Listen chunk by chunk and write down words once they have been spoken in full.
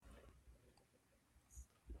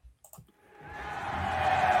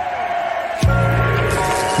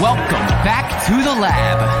Welcome back to the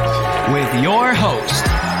lab with your host,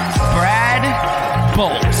 Brad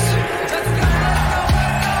Bolt.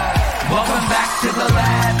 Welcome back to the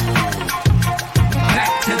lab.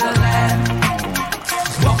 Back to the lab.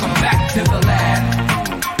 Welcome back to the lab.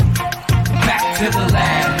 Back to the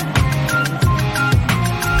lab.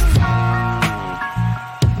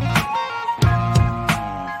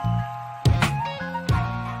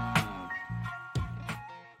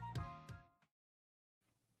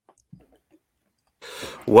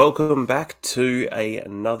 Welcome back to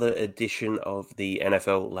another edition of the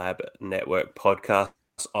NFL Lab Network podcast.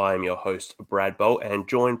 I'm your host, Brad Bolt, and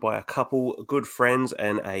joined by a couple good friends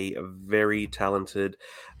and a very talented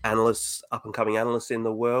analyst, up-and-coming analyst in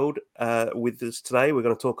the world. With us today, we're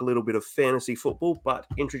going to talk a little bit of fantasy football, but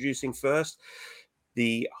introducing first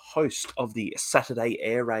the host of the Saturday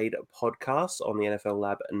Air Raid podcast on the NFL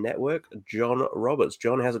Lab Network, John Roberts.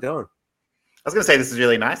 John, how's it going? I was going to say this is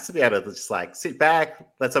really nice to be able to just like sit back,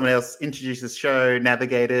 let someone else introduce the show,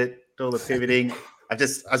 navigate it, do all the pivoting. I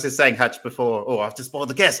was just saying Hutch before. Oh, I've just spoiled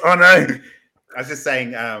the guest. Oh no! I was just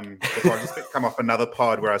saying before I just come off another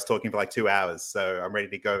pod where I was talking for like 2 hours, so I'm ready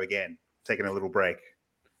to go again. Taking a little break.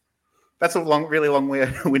 That's a really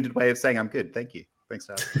long-winded way of saying I'm good. Thank you. Thanks,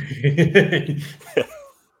 Hutch.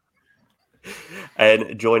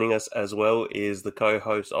 And joining us as well is the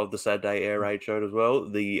co-host of the Saturday Air Raid show as well,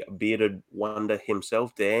 the bearded wonder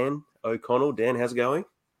himself, Dan O'Connell. Dan, how's it going?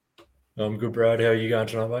 I'm good, Brad. How are you going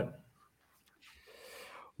tonight, mate?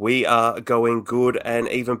 We are going good and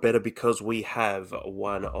even better because we have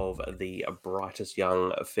one of the brightest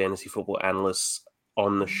young fantasy football analysts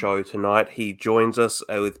on the show tonight. He joins us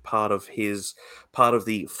with part of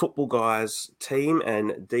the Football Guys team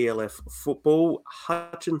and DLFootball,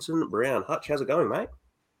 Hutchinson Brown. Hutch, how's it going, mate?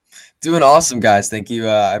 Doing awesome, guys. Thank you.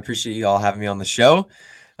 I appreciate you all having me on the show.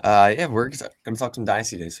 We're going to talk some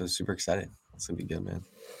Dynasty today, so super excited. It's going to be good, man.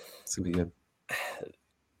 It's going to be good.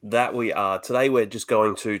 That we are. Today we're just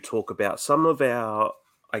going to talk about some of our,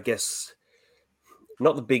 I guess,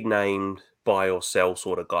 not the big name buy or sell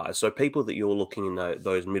sort of guys. So people that you're looking in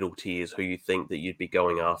those middle tiers who you think that you'd be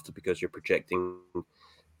going after because you're projecting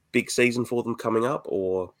big season for them coming up,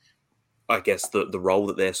 or I guess the role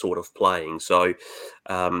that they're sort of playing. So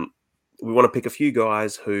we want to pick a few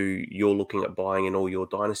guys who you're looking at buying in all your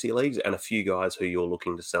dynasty leagues and a few guys who you're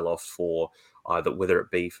looking to sell off for either whether it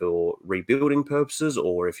be for rebuilding purposes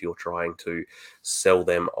or if you're trying to sell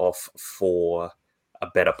them off for a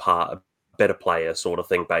better player sort of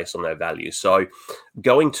thing based on their value. So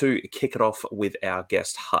going to kick it off with our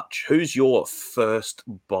guest Hutch. Who's your first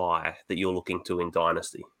buy that you're looking to in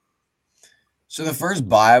Dynasty? So the first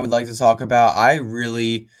buy I would like to talk about, I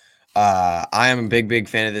am a big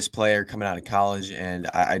fan of this player coming out of college, and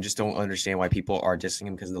I just don't understand why people are dissing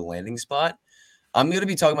him because of the landing spot. I'm going to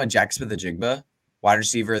be talking about Jack Smith-Njigba, wide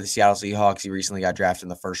receiver of the Seattle Seahawks. He recently got drafted in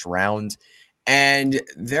the first round. And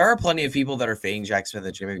there are plenty of people that are fading Jack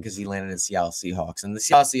Smith-Njigba because he landed in Seattle Seahawks. And the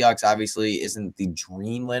Seattle Seahawks obviously isn't the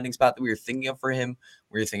dream landing spot that we were thinking of for him.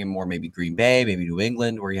 We were thinking more maybe Green Bay, maybe New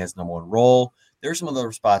England, where he has number one role. There are some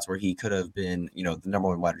other spots where he could have been, the number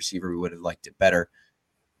one wide receiver. We would have liked it better.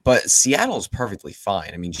 But Seattle is perfectly fine.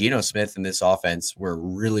 I mean, Geno Smith and this offense were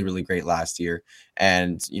really, really great last year.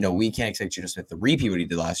 And, we can't expect Geno Smith to repeat what he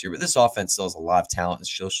did last year. But this offense still has a lot of talent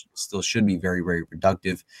and still should be very, very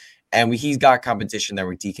productive. And he's got competition there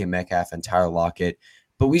with DK Metcalf and Tyler Lockett.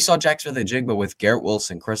 But we saw Jack Smith-Njigba with Garrett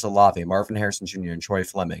Wilson, Chris Olave, Marvin Harrison Jr., and Troy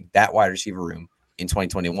Fleming. That wide receiver room in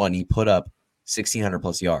 2021, he put up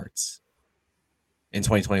 1,600-plus yards. In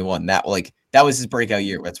 2021, that was his breakout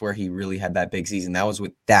year. That's where he really had that big season. That was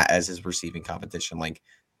with that as his receiving competition.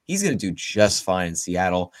 He's going to do just fine in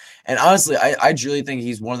Seattle. And honestly, I truly think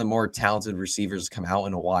he's one of the more talented receivers to come out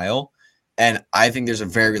in a while. And I think there's a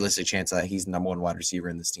very realistic chance that he's the number one wide receiver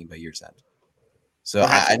in this team by year's end. So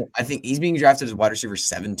I think he's being drafted as wide receiver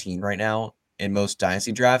 17 right now in most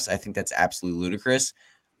dynasty drafts. I think that's absolutely ludicrous.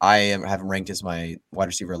 I have him ranked as my wide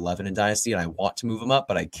receiver 11 in Dynasty, and I want to move him up,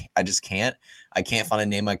 but I just can't. I can't find a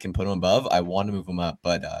name I can put him above. I want to move him up,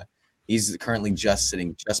 but he's currently just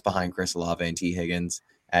sitting just behind Chris Olave and T. Higgins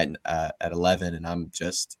at 11, and I'm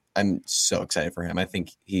so excited for him. I think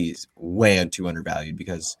he's way too undervalued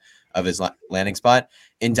because of his landing spot.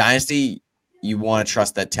 In Dynasty, you want to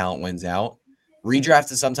trust that talent wins out.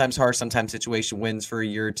 Redraft is sometimes hard. Sometimes situation wins for a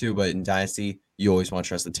year or two, but in Dynasty, you always want to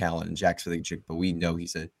trust the talent. And Jack Smith-Njigba, but we know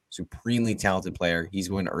he's a supremely talented player. He's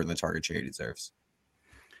going to earn the target share he deserves.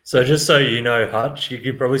 So just so you know, Hutch, you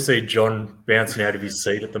can probably see John bouncing out of his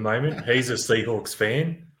seat at the moment. He's a Seahawks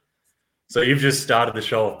fan. So you've just started the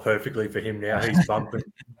show off perfectly for him now. He's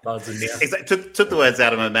buzzing now. Exactly. Took the words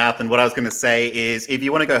out of my mouth. And what I was going to say is, if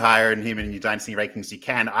you want to go higher in him in your dynasty rankings, you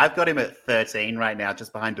can. I've got him at 13 right now,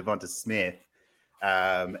 just behind Devonta Smith,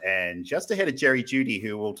 and just ahead of Jerry Jeudy,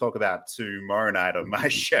 who we'll talk about tomorrow night on my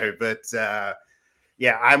show. But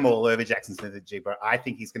yeah, I'm all over Jackson Smith-Njigba. I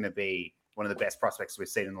think he's going to be one of the best prospects we've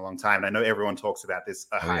seen in a long time. And I know everyone talks about this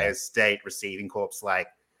Ohio State receiving corps like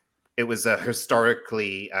it was a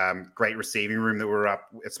historically great receiving room that were up,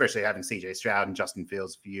 especially having CJ Stroud and Justin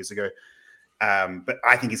Fields a few years ago. But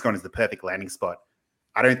I think he's gone as the perfect landing spot.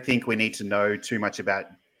 I don't think we need to know too much about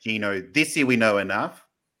Geno. This year we know enough.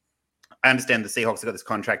 I understand the Seahawks have got this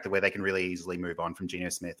contract where they can really easily move on from Geno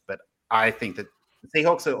Smith. But I think that the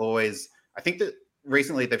Seahawks are always – I think that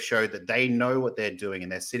recently they've showed that they know what they're doing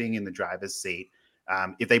and they're sitting in the driver's seat.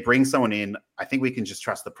 If they bring someone in, I think we can just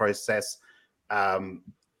trust the process.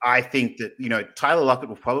 I think that, Tyler Lockett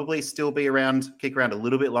will probably still be kick around a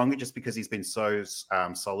little bit longer just because he's been so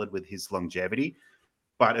solid with his longevity.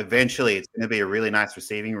 But eventually it's going to be a really nice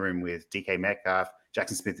receiving room with DK Metcalf,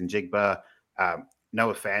 Jackson Smith-Njigba.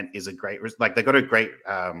 Noah Fant is a great, they've got a great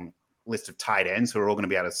list of tight ends who are all going to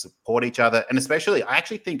be able to support each other. And especially, I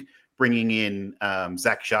actually think bringing in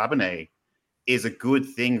Zach Charbonnet is a good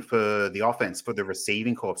thing for the offense, for the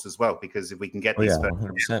receiving corps as well, because if we can get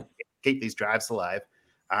keep these drives alive,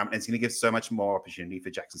 and it's going to give so much more opportunity for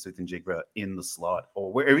Jackson Smith-Njigba in the slot,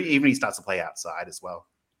 or wherever even he starts to play outside as well.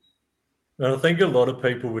 And I think a lot of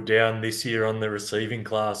people were down this year on the receiving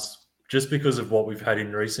class just because of what we've had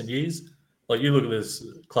in recent years. Like you look at this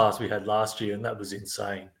class we had last year, and that was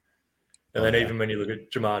insane. And then even when you look at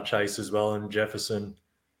Jamar Chase as well and Jefferson.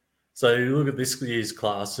 So you look at this year's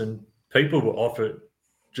class, and people were off it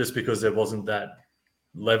just because there wasn't that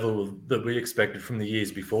level that we expected from the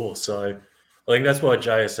years before. So I think that's why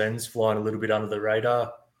JSN's flying a little bit under the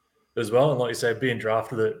radar as well. And like you said, being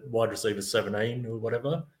drafted at wide receiver 17 or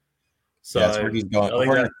whatever. So that's where he's going. I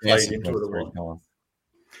think that played into it a lot.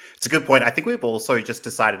 It's a good point. I think we've also just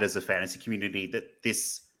decided as a fantasy community that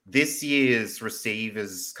this year's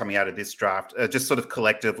receivers coming out of this draft just sort of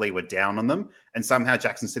collectively were down on them. And somehow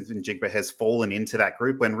Jackson Smith-Njigba has fallen into that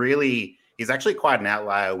group when really he's actually quite an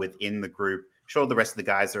outlier within the group. Sure, the rest of the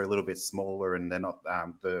guys are a little bit smaller and they're not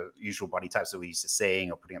the usual body types that we're used to seeing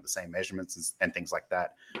or putting up the same measurements and things like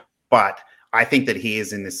that. But I think that he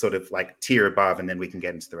is in this sort of tier above, and then we can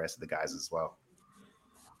get into the rest of the guys as well.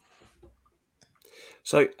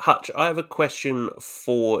 So, Hutch, I have a question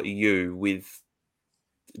for you. With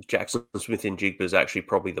Jackson Smith-Njigba is actually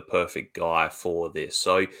probably the perfect guy for this.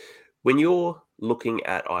 So, when you're looking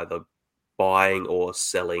at either buying or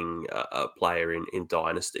selling a player in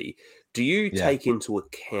Dynasty, do you take into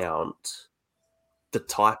account the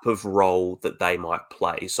type of role that they might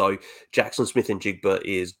play? So Jackson Smith-Njigba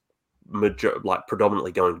is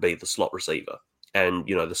predominantly going to be the slot receiver. And,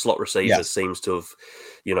 the slot receiver seems to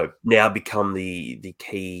have, now become the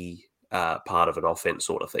key part of an offense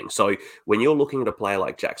sort of thing. So when you're looking at a player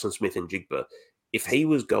like Jackson Smith-Njigba, if he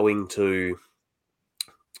was going to,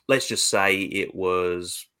 let's just say it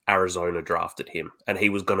was Arizona drafted him and he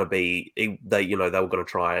was going to be, they were going to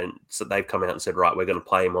try and, so they've come out and said, right, we're going to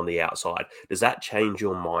play him on the outside. Does that change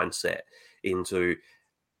your mindset into,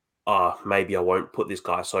 maybe I won't put this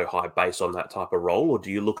guy so high based on that type of role? Or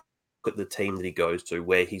do you look at the team that he goes to,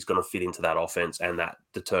 where he's going to fit into that offense, and that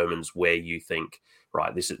determines where you think,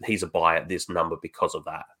 right, he's a buy at this number because of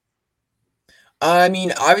that? I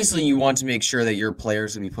mean, obviously you want to make sure that your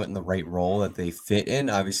players will be put in the right role that they fit in.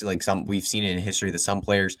 Obviously, we've seen it in history that some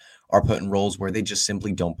players are put in roles where they just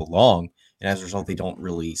simply don't belong. And as a result, they don't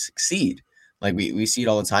really succeed. Like we see it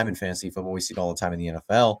all the time in fantasy football. We see it all the time in the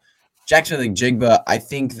NFL. Jackson Smith-Njigba, I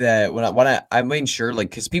think that when I made sure,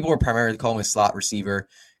 because people were primarily calling him a slot receiver,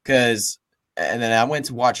 and then I went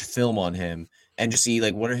to watch film on him and just see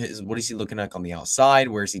what is he looking like on the outside?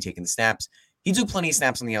 Where is he taking the snaps? He took plenty of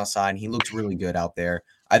snaps on the outside, and he looked really good out there.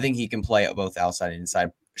 I think he can play both outside and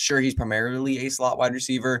inside. Sure, he's primarily a slot wide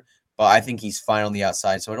receiver, but I think he's fine on the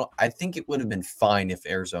outside. So I think it would have been fine if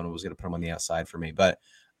Arizona was going to put him on the outside for me. But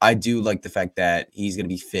I do like the fact that he's going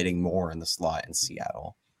to be fitting more in the slot in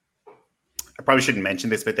Seattle. I probably shouldn't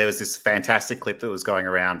mention this, but there was this fantastic clip that was going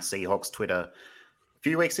around Seahawks Twitter a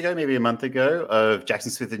few weeks ago, maybe a month ago, of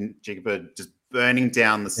Jackson Smith-Njigba just burning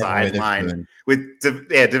down the sideline with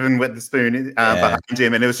Devin Witherspoon behind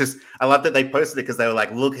him. And it was just, I love that they posted it because they were like,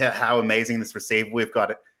 look at how amazing this receiver we've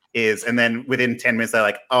got is. And then within 10 minutes, they're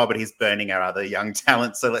like, oh, but he's burning our other young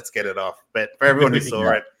talent, so let's get it off. But for everyone who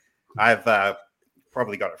saw it, I've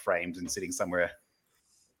probably got it framed and sitting somewhere.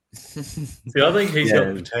 See, I think he's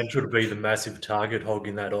got potential to be the massive target hog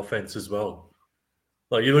in that offense as well.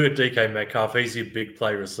 Like you look at DK Metcalf, he's a big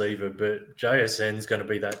play receiver, but JSN's going to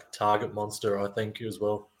be that target monster, I think, as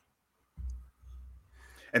well.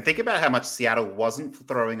 And think about how much Seattle wasn't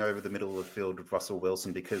throwing over the middle of the field with Russell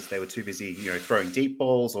Wilson because they were too busy, throwing deep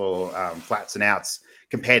balls or flats and outs,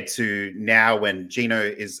 compared to now when Geno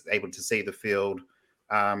is able to see the field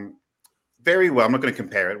very well. I'm not going to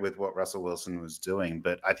compare it with what Russell Wilson was doing,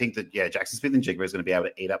 but I think that, Jackson Smith and Jigba is going to be able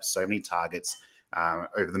to eat up so many targets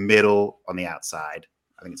over the middle, on the outside.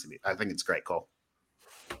 I think it's a great call.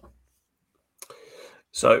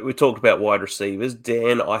 So we talked about wide receivers.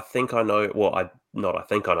 Dan, I think I know. Well, I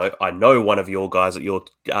know one of your guys that you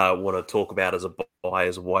want to talk about as a buy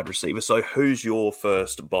as a wide receiver. So who's your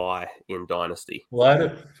first buy in Dynasty? Well,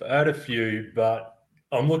 I had a few, but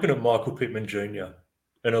I'm looking at Michael Pittman Jr.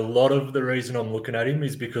 And a lot of the reason I'm looking at him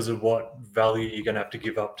is because of what value you're going to have to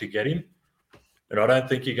give up to get him. And I don't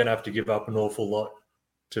think you're going to have to give up an awful lot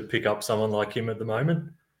to pick up someone like him at the moment.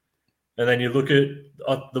 And then you look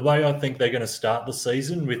at the way I think they're going to start the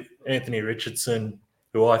season with Anthony Richardson,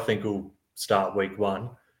 who I think will start week 1.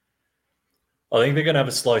 I think they're going to have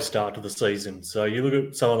a slow start to the season. So you look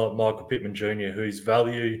at someone like Michael Pittman Jr., whose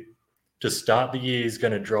value to start the year is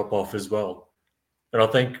going to drop off as well. And I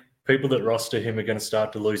think people that roster him are going to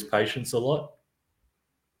start to lose patience a lot.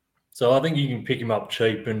 So I think you can pick him up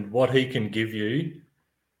cheap, and what he can give you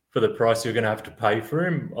for the price you're going to have to pay for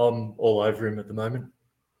him, I'm all over him at the moment.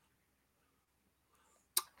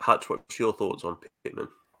 Hutch, what's your thoughts on Pittman?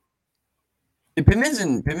 Pittman's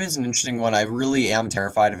an interesting one. I really am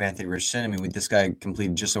terrified of Anthony Richardson. I mean, with this guy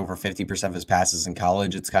completed just over 50% of his passes in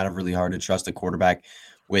college, it's kind of really hard to trust a quarterback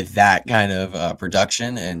with that kind of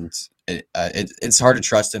production, and it's hard to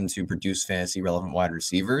trust him to produce fantasy relevant wide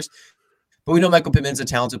receivers. But we know Michael Pittman's a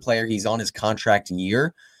talented player. He's on his contract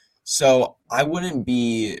year, so I wouldn't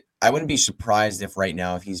be surprised if right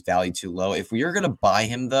now if he's valued too low. If we are going to buy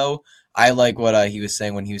him, though, I like what he was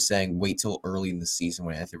saying when he was saying wait till early in the season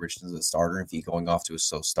when Anthony Richardson's a starter if he's going off to a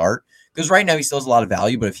slow start. Because right now he still has a lot of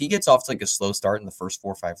value, but if he gets off to like a slow start in the first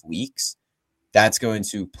 4 or 5 weeks, that's going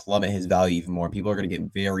to plummet his value even more. People are going to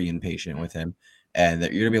get very impatient with him, and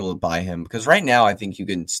that you're going to be able to buy him. Because right now I think you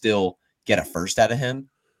can still get a first out of him.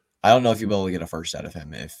 I don't know if you'll be able to get a first out of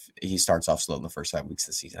him if he starts off slow in the first 5 weeks of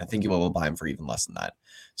the season. I think you'll be able to buy him for even less than that.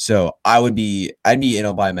 So I'd be in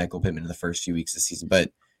on buy Michael Pittman in the first few weeks of the season.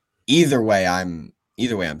 But either way, I'm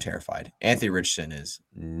terrified. Anthony Richardson is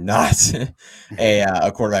not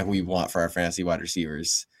a quarterback we want for our fantasy wide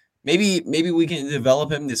receivers. Maybe we can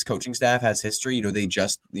develop him. This coaching staff has history. They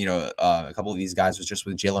just a couple of these guys was just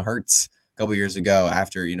with Jalen Hurts a couple of years ago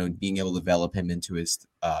after being able to develop him into his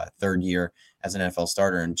 3rd year as an NFL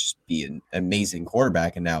starter and just be an amazing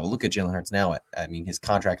quarterback. And now look at Jalen Hurts now. I mean, his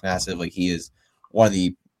contract massive. Like, he is one of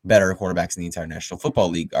the better quarterbacks in the entire National Football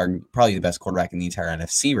League, are probably the best quarterback in the entire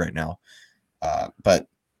NFC right now. But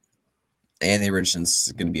Anthony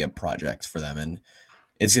Richardson's going to be a project for them, and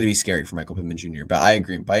it's going to be scary for Michael Pittman Jr. But I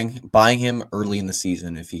agree, buying him early in the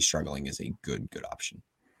season if he's struggling is a good option.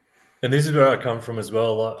 And this is where I come from as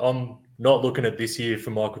well. Like, I'm not looking at this year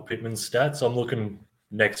for Michael Pittman's stats. I'm looking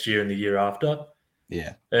next year and the year after.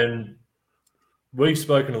 Yeah. And we've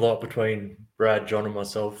spoken a lot between Brad, John, and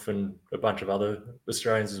myself, and a bunch of other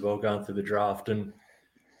Australians as well going through the draft. And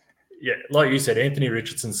yeah, like you said, Anthony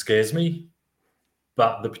Richardson scares me,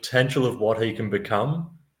 but the potential of what he can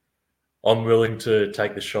become, I'm willing to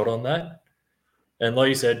take the shot on that. And like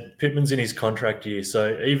you said, Pittman's in his contract year.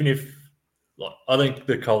 So even if, I think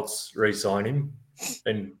the Colts re-sign him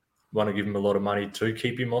and want to give him a lot of money to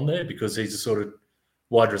keep him on there because he's a sort of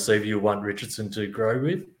wide receiver you want Richardson to grow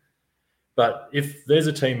with. But if there's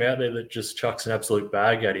a team out there that just chucks an absolute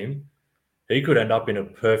bag at him, he could end up in a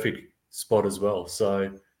perfect spot as well.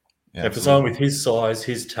 So and for someone with his size,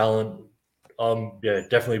 his talent, I'm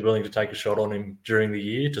definitely willing to take a shot on him during the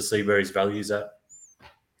year to see where his value's at.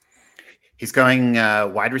 He's going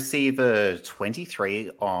wide receiver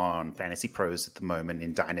 23 on Fantasy Pros at the moment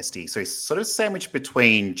in Dynasty. So he's sort of sandwiched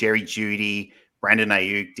between Jerry Jeudy, Brandon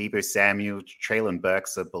Ayuk, Deebo Samuel, Treylon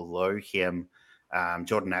Burks are below him,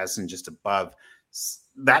 Jordan Addison just above.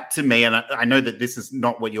 That to me, and I know that this is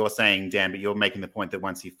not what you're saying, Dan, but you're making the point that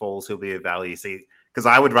once he falls, he'll be a value. See, because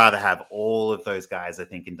I would rather have all of those guys, I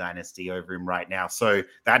think, in Dynasty over him right now. So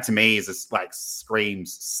that to me is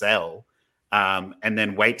screams sell. And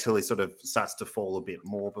then wait till he sort of starts to fall a bit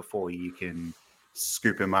more before you can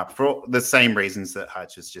scoop him up for the same reasons that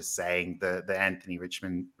Hutch is just saying. The Anthony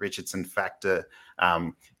Richardson factor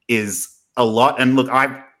is a lot. And look,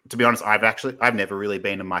 to be honest, I've never really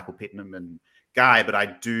been a Michael Pittman guy, but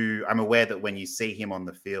I'm aware that when you see him on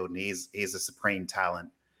the field, and he's a supreme talent.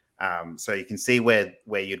 So you can see why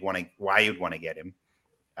you'd want to get him.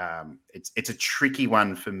 it's a tricky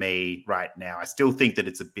one for me right now. I still think that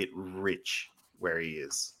it's a bit rich where he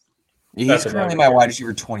is. Yeah, he's currently my wide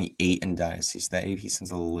receiver 28 in Dynasty, so that AP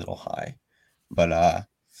seems a little high. But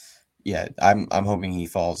yeah, I'm hoping he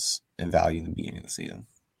falls in value in the beginning of the season.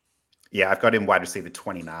 Yeah, I've got him wide receiver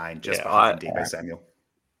 29, just behind Deebo Samuel.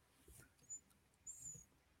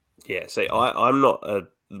 Yeah, see, I'm not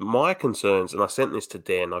my concerns, and I sent this to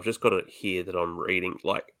Dan. I've just got it here that I'm reading.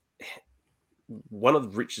 Like, one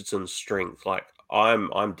of Richardson's strengths, like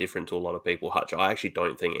I'm different to a lot of people. Hutch, I actually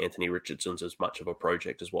don't think Anthony Richardson's as much of a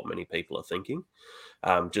project as what many people are thinking.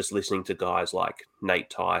 Just listening to guys like Nate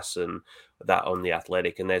Tyson, that on The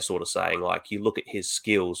Athletic, and they're sort of saying, like, you look at his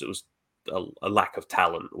skills, it was a lack of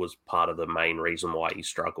talent was part of the main reason why he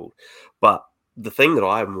struggled. But the thing that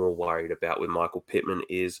I'm more worried about with Michael Pittman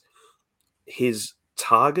is his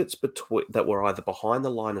targets that were either behind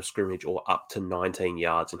the line of scrimmage or up to 19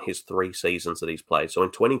 yards in his 3 seasons that he's played. So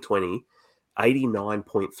in 2020,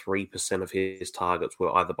 89.3% of his targets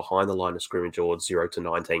were either behind the line of scrimmage or 0 to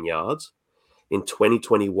 19 yards. In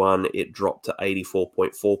 2021, it dropped to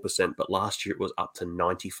 84.4%, but last year it was up to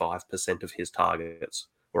 95% of his targets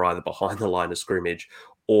were either behind the line of scrimmage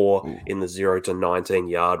or in the 0 to 19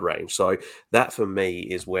 yard range. So that for me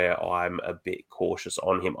is where I'm a bit cautious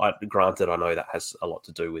on him. Granted, I know that has a lot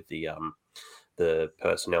to do with the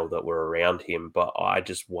personnel that were around him, but I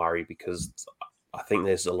just worry because I think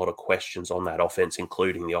there's a lot of questions on that offense,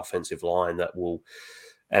 including the offensive line that will,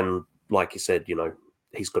 and like you said, you know,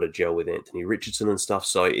 he's got to gel with Anthony Richardson and stuff.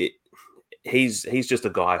 So he's just a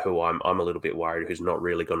guy who I'm a little bit worried who's not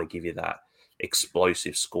really going to give you that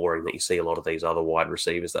explosive scoring that you see a lot of these other wide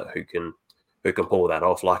receivers that who can pull that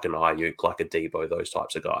off, like an Ayuk, like a Debo, those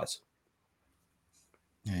types of guys.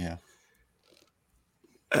 Yeah.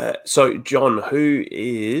 So John, who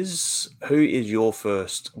is your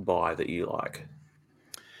first buy that you like?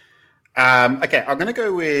 Okay, I'm going to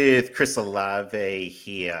go with Chris Olave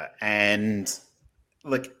here, and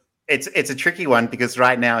look, it's a tricky one because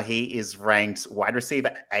right now he is ranked wide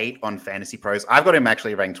receiver 8 on Fantasy Pros. I've got him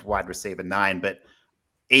actually ranked wide receiver 9, but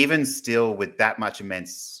even still with that much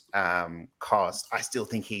immense cost, I still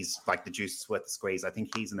think he's like the juice is worth the squeeze. I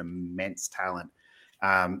think he's an immense talent.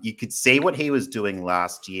 You could see what he was doing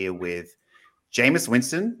last year with Jameis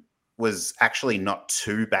Winston was actually not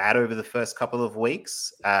too bad over the first couple of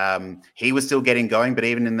weeks. He was still getting going, but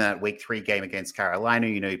even in that week 3 game against Carolina,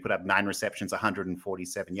 you know, he put up 9 receptions,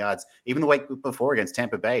 147 yards. Even the week before against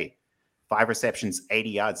Tampa Bay, 5 receptions, 80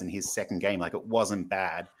 yards in his second game. Like, it wasn't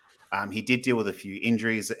bad. He did deal with a few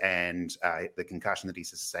injuries and the concussion that he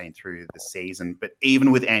sustained through the season. But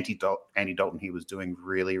even with Andy Dalton, he was doing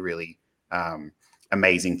really, really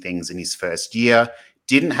amazing things in his first year.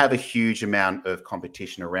 Didn't have a huge amount of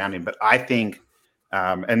competition around him, but I think,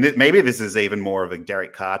 maybe this is even more of a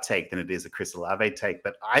Derek Carr take than it is a Chris Olave take,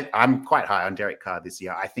 but I'm quite high on Derek Carr this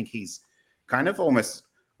year. I think he's kind of almost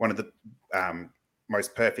one of the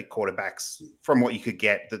most perfect quarterbacks from what you could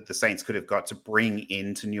get that the Saints could have got to bring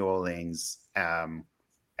into New Orleans and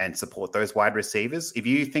support those wide receivers. If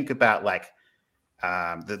you think about like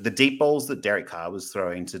the deep balls that Derek Carr was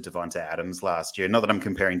throwing to Devonta Adams last year, not that I'm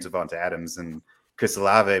comparing Devonta Adams and Chris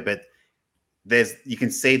Olave, but you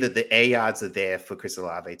can see that the air yards are there for Chris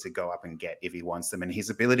Olave to go up and get if he wants them. And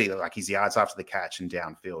his ability, like his yards after the catch and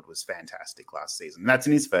downfield, was fantastic last season. And that's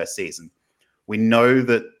in his first season. We know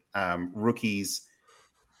that rookies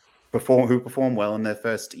who perform well in their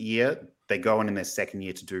first year, they go on in their second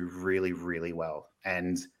year to do really, really well.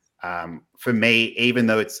 And for me, even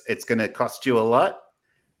though it's going to cost you a lot,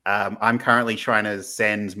 I'm currently trying to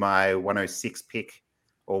send my 106 pick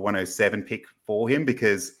or 107 pick for him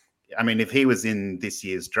because, I mean, if he was in this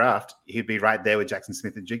year's draft, he'd be right there with Jackson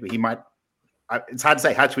Smith-Njigba. He might. It's hard to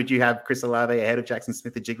say. Hutch, would you have Chris Olave ahead of Jackson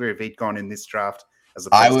Smith-Njigba if he'd gone in this draft as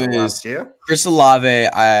opposed to last year? Chris Olave,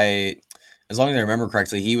 as long as I remember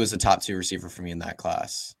correctly, he was the top 2 receiver for me in that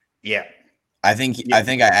class. Yeah. I think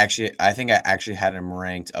I actually had him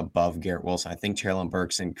ranked above Garrett Wilson. I think Traylon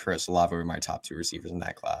Burks and Chris Olave were my top 2 receivers in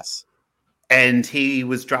that class. And he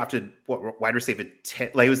was drafted, wide receiver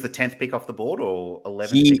 10? Like, he was the 10th pick off the board or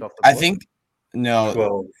 11th pick off the board? I think, no.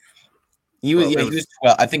 12. He was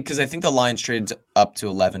 12. I think the Lions traded up to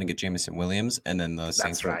 11 to get Jameson Williams, and then the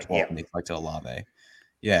Saints were 12 and they selected Olave.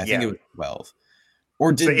 Yeah, I think it was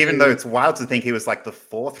 12. Even though it's wild to think he was like the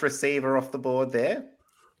 4th receiver off the board there,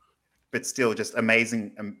 but still just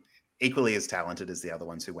amazing, equally as talented as the other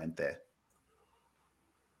ones who went there.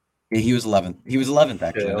 Yeah, he was 11th. He was 11th,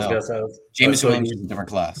 actually. Yeah, Jameson Williams is a different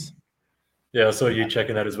class. Yeah, I saw you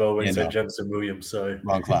checking that as well when you said Jameson Williams. So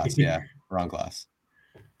wrong class. Yeah, wrong class.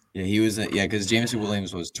 Yeah, he was. Yeah, because Jameson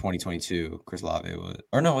Williams was 2022. Chris Olave was,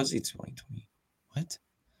 or no, was he 2020? What?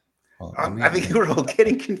 Well, I think we're all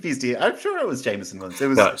getting confused here. I'm sure it was Jameson Williams. It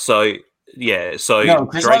was No, so no,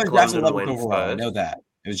 Chris Olave Drake was drafted London 11th went overall. I first. know that.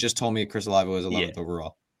 It was just told me Chris Olave was 11th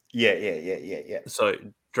overall. yeah. So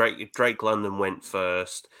Drake London went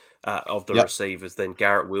first of the Yep. receivers. Then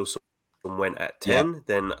Garrett Wilson went at Yep. 10.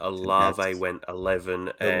 Then Olave went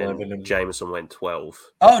 11, and 11 and- Jameson went 12.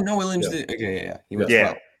 Oh no, Williams Yeah. did. Okay, yeah, he went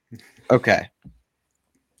Yeah. 12.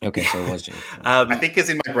 Okay, so it was James. I think because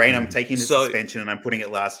in my brain I'm taking his So- suspension and I'm putting it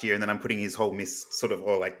last year, and then I'm putting his whole miss sort of,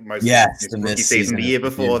 or like most Yes, of the his rookie missed season, the season year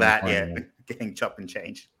is before that, different, yeah, getting chopped and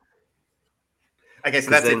changed. Okay, so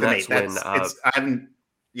 'Cause that's it then for me. that's when, It's I haven't.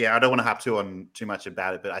 Yeah, I don't want to harp too much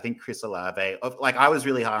about it, but I think Chris Olave, like I was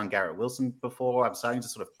really high on Garrett Wilson before. I'm starting to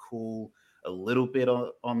sort of cool a little bit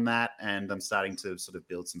on that, and I'm starting to sort of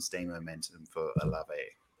build some steam momentum for Olave.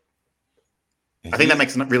 I think that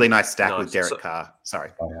makes a really nice stack with Nice. Derek So- Carr.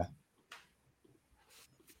 Sorry, Oh yeah.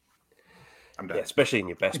 I'm done. Yeah, especially in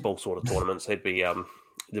your best ball sort of tournaments, they'd be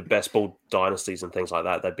the best ball dynasties and things like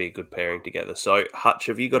that. They'd be a good pairing together. So, Hutch,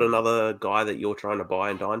 have you got another guy that you're trying to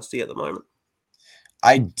buy in Dynasty at the moment?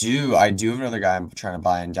 I do have another guy I'm trying to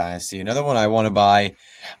buy in Dynasty. Another one I want to buy.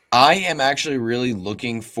 I am actually really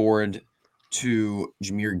looking forward to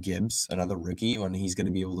Jahmyr Gibbs, another rookie, when he's going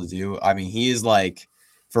to be able to do. I mean, he is like,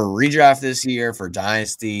 for redraft this year, for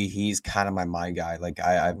Dynasty, he's kind of my guy. Like,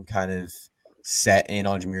 I'm kind of set in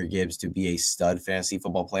on Jahmyr Gibbs to be a stud fantasy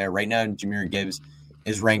football player. Right now, Jahmyr Gibbs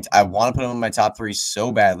is ranked. I want to put him in my top 3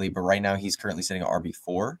 so badly, but right now he's currently sitting at RB4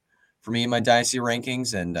 for me in my Dynasty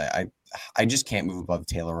rankings, and I just can't move above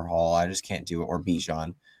Taylor Hall. I just can't do it, or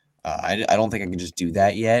Bijan. I don't think I can just do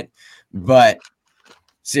that yet. But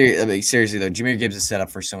seriously, though, Jahmyr Gibbs is set up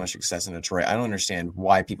for so much success in Detroit. I don't understand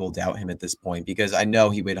why people doubt him at this point, because I know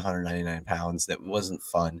he weighed 199 pounds. That wasn't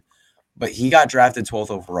fun. But he got drafted 12th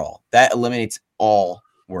overall. That eliminates all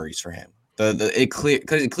worries for him. It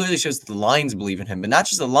clearly shows that the Lions believe in him, but not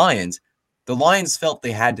just the Lions. The Lions felt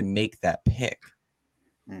they had to make that pick.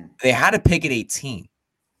 They had to pick at 18.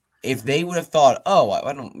 If they would have thought,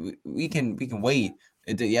 we can wait.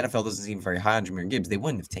 The NFL doesn't seem very high on Jahmyr Gibbs. They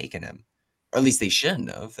wouldn't have taken him, or at least they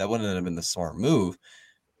shouldn't have. That wouldn't have been the smart move.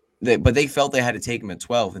 But they felt they had to take him at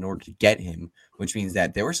 12 in order to get him, which means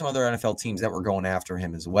that there were some other NFL teams that were going after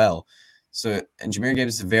him as well. Jahmyr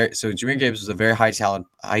Gibbs was a very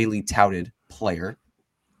highly touted player,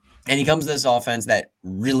 and he comes to this offense that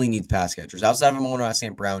really needs pass catchers. Outside of Amon-Ra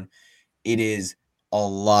St. Brown, it is a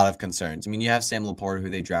lot of concerns. I mean, you have Sam Laporta, who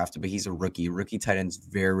they drafted, but he's a rookie. Rookie tight ends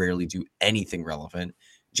very rarely do anything relevant.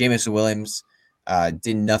 Jameson Williams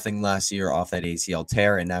did nothing last year off that ACL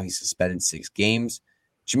tear, and now he's suspended 6 games.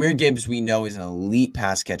 Jahmyr Gibbs, we know, is an elite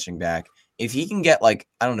pass catching back. If he can get,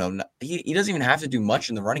 he doesn't even have to do much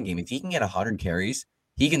in the running game. If he can get 100 carries,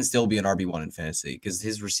 he can still be an RB1 in fantasy, because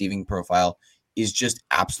his receiving profile is just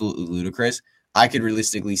absolutely ludicrous. I could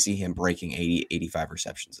realistically see him breaking 80, 85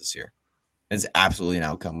 receptions this year. That's absolutely an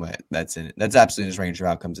outcome that's absolutely in his range of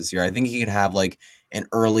outcomes this year. I think he could have like an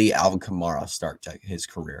early Alvin Kamara start to his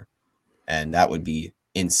career, and that would be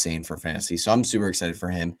insane for fantasy. So I'm super excited for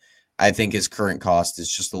him. I think his current cost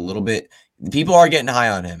is just a little bit. People are getting high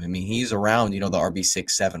on him. I mean, he's around the RB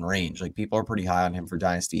 6-7 range. Like, people are pretty high on him for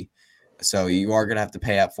Dynasty. So you are gonna have to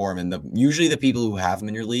pay up for him. And usually the people who have him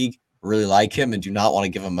in your league really like him and do not want to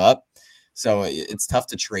give him up. So it's tough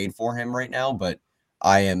to trade for him right now, but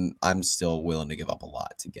I'm still willing to give up a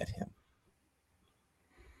lot to get him.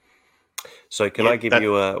 So can I give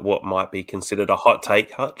you what might be considered a hot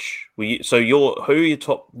take, Hutch? Who are your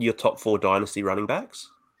top 4 Dynasty running backs?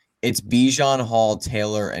 It's Bijan, Hall,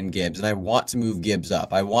 Taylor, and Gibbs, and I want to move Gibbs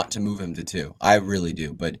up. I want to move him to 2. I really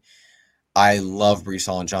do, but I love Breece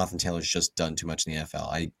Hall, and Jonathan Taylor's just done too much in the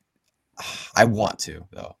NFL. I want to,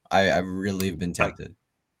 though. I really have been tempted.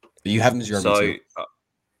 But you have him as your RB2.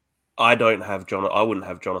 I don't have I wouldn't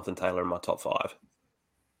have Jonathan Taylor in my top 5.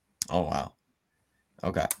 Oh wow.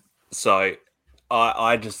 Okay. So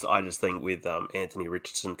I just think with Anthony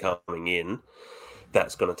Richardson coming in,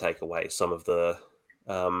 that's going to take away some of the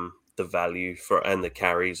value and the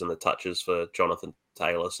carries and the touches for Jonathan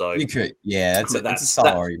Taylor. So you could, yeah, that's a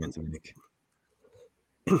solid argument to make.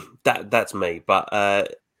 That's me. But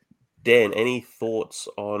Dan, any thoughts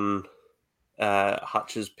on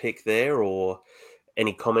Hutch's pick there, or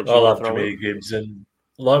any comments? I love Jahmyr Gibbs, and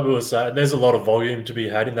like we were saying, there's a lot of volume to be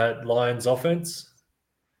had in that Lions offense.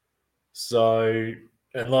 So,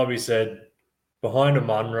 and like we said, behind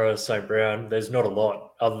Amon-Ra St. Brown, there's not a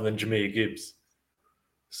lot other than Jahmyr Gibbs.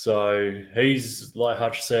 So he's, like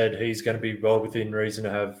Hutch said, he's going to be well within reason to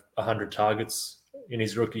have 100 targets in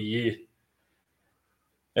his rookie year.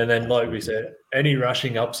 And then, like we said, any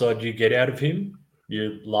rushing upside you get out of him,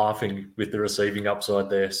 you're laughing with the receiving upside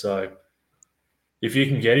there. So if you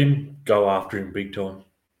can get him, go after him big time.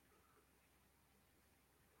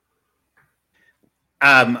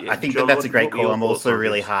 I think John, that's a great what were call. your I'm thoughts also on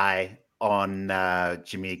really Gibbs? high on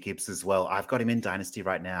Jameer Gibbs as well. I've got him in Dynasty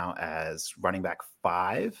right now as running back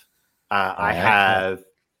 5. I have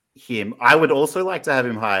him. I would also like to have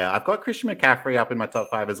him higher. I've got Christian McCaffrey up in my top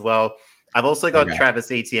 5 as well. I've also got Travis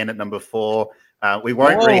Etienne at number 4. We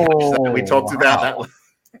won't rehash that. We talked about that one.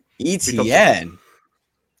 Etienne.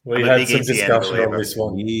 We I'm a had big some ETN discussion on believer. this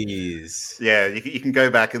one. Jeez. Yeah, you can go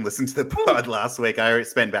back and listen to the pod last week. I already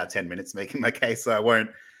spent about 10 minutes making my case, so I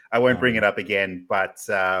won't bring it up again. But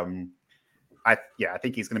I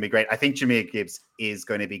think he's going to be great. I think Jameer Gibbs is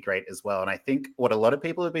going to be great as well. And I think what a lot of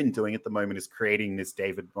people have been doing at the moment is creating this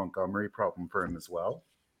David Montgomery problem for him as well.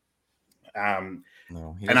 And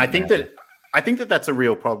I think that that's a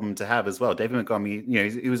real problem to have as well. David Montgomery,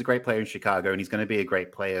 he was a great player in Chicago, and he's going to be a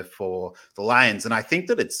great player for the Lions. And I think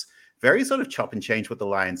that it's very sort of chop and change what the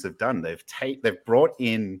Lions have done. They've brought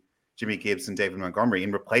in Jimmy Gibbs and David Montgomery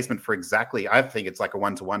in replacement for I think it's like a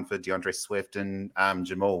 1-to-1 for DeAndre Swift and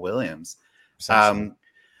Jamal Williams.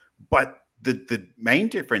 But the main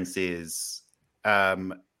difference is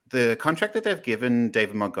the contract that they've given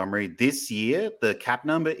David Montgomery this year, the cap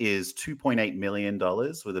number is $2.8 million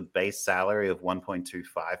with a base salary of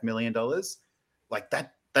 $1.25 million. Like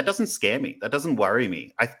that doesn't scare me. That doesn't worry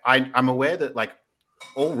me. I'm aware that like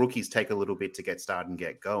all rookies take a little bit to get started and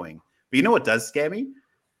get going. But you know what does scare me?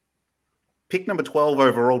 Pick number 12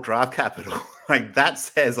 overall draft capital. Like that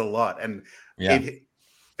says a lot. And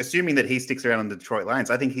assuming that he sticks around on the Detroit Lions,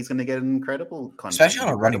 I think he's going to get an incredible contract. Especially on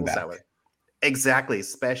a running back. Salary. Exactly,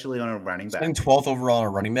 especially on a running back. 12th overall on a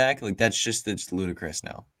running back, like it's ludicrous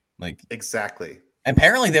now. Like exactly.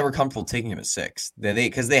 Apparently, they were comfortable taking him at 6.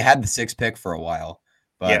 Because they had the 6th pick for a while,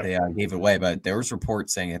 but they gave it away. But there was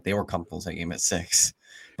reports saying that they were comfortable taking him at 6,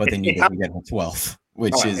 but then you didn't get him at 12,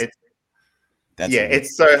 which is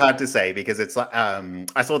it's so hard to say because it's like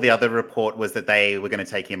I saw the other report was that they were going to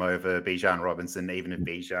take him over Bijan Robinson, even if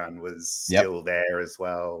Bijan was still there as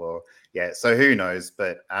well. Or so who knows?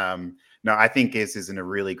 But no, I think Gibbs is in a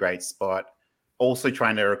really great spot. Also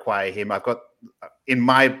trying to acquire him. I've got in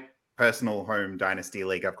my personal home dynasty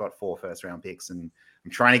league, I've got 4 first-round picks, and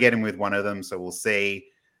I'm trying to get him with one of them. So we'll see.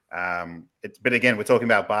 But again, we're talking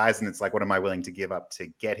about buys, and it's like, what am I willing to give up to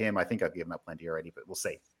get him? I think I've given up plenty already, but we'll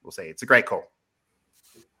see. We'll see. It's a great call.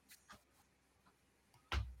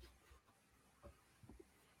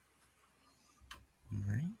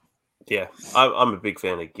 Yeah, I'm a big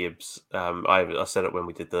fan of Gibbs. I said it when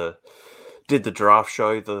we did the draft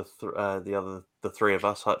show. The three of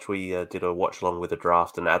us, Hutch, we did a watch along with the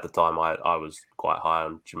draft, and at the time I was quite high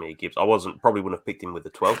on Jameer Gibbs. I probably wouldn't have picked him with the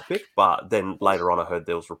 12th pick, but then later on I heard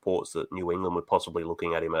there was reports that New England were possibly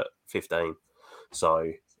looking at him at 15,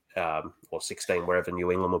 so or 16, wherever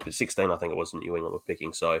New England would be. 16, I think it was New England were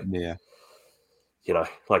picking. So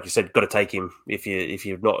like you said, got to take him if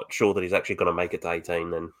you're not sure that he's actually going to make it to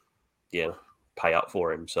 18, then pay up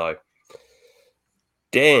for him. So,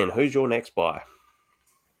 Dan, who's your next buy?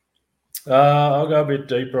 I'll go a bit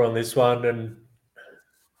deeper on this one, and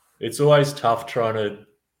it's always tough trying to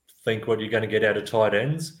think what you're going to get out of tight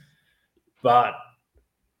ends. But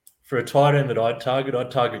for a tight end that I'd target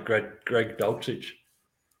Greg Dulcich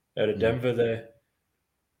out of Denver there.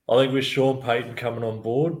 I think with Sean Payton coming on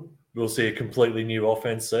board, we'll see a completely new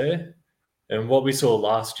offense there. And what we saw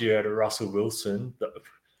last year out of Russell Wilson,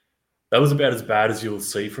 that was about as bad as you'll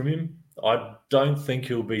see from him. I don't think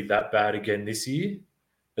he'll be that bad again this year,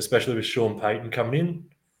 especially with Sean Payton coming in.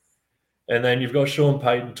 And then you've got Sean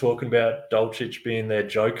Payton talking about Dulcich being their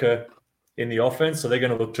joker in the offense, so they're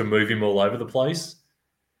going to look to move him all over the place.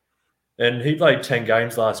 And he played 10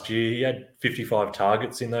 games last year. He had 55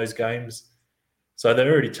 targets in those games. So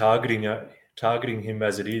they're already targeting him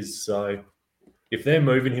as it is. So if they're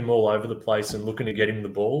moving him all over the place and looking to get him the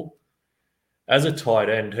ball, as a tight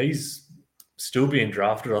end, he's still being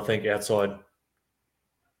drafted, I think, outside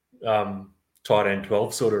tight end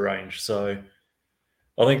 12 sort of range. So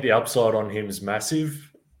I think the upside on him is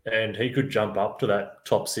massive, and he could jump up to that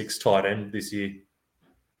top 6 tight end this year.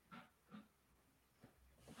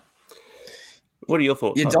 What are your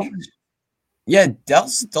thoughts?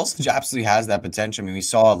 Dulcich absolutely has that potential. I mean, we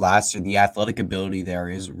saw it last year. The athletic ability there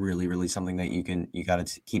is really, really something that you got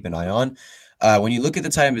to keep an eye on. When you look at the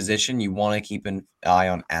tight end position, you want to keep an eye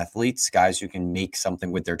on athletes, guys who can make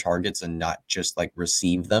something with their targets and not just like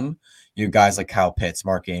receive them. You have guys like Kyle Pitts,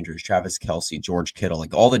 Mark Andrews, Travis Kelce, George Kittle,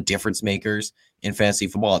 like all the difference makers in fantasy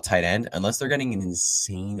football at tight end. Unless they're getting an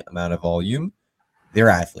insane amount of volume, they're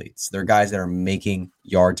athletes. They're guys that are making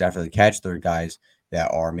yards after the catch. They're guys that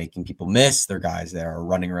are making people miss. They're guys that are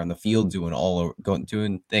running around the field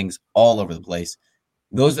doing things all over the place.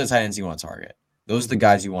 Those are the tight ends you want to target. Those are the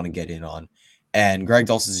guys you want to get in on. And Greg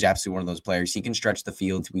Dulcich is absolutely one of those players. He can stretch the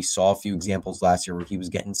field. We saw a few examples last year where he was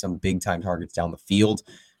getting some big-time targets down the field.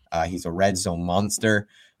 He's a red zone monster.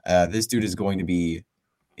 This dude is going to be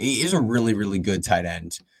 – he is a really, really good tight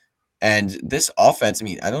end. And this offense, I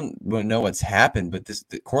mean, I don't know what's happened, but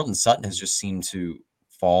Courtland Sutton has just seemed to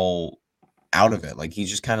fall out of it. Like, he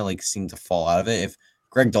just kind of, like, seemed to fall out of it. If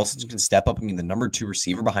Greg Dulcich can step up, I mean, the number 2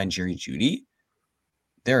 receiver behind Jerry Jeudy,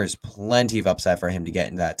 there is plenty of upside for him to get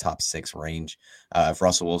into that top 6 range if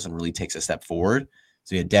Russell Wilson really takes a step forward.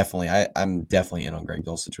 So, yeah, definitely. I'm definitely in on Greg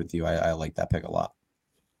Dulcich with you. I like that pick a lot.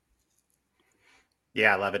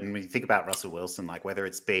 Yeah, I love it. And when you think about Russell Wilson, like whether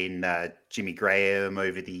it's been Jimmy Graham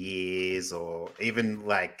over the years or even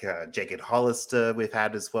like Jacob Hollister we've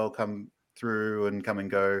had as well come through and come and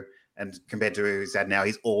go. And compared to who he's had now,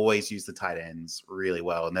 he's always used the tight ends really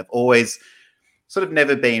well. And they've always sort of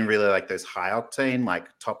never been really like those high octane, like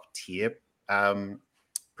top tier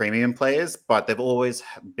premium players, but they've always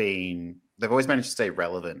managed to stay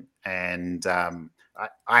relevant. And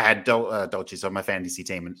I had Dolce on my fantasy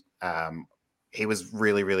team, and he was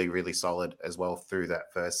really, really, really solid as well through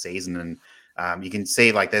that first season. And you can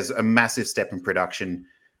see like there's a massive step in production.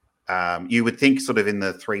 You would think sort of in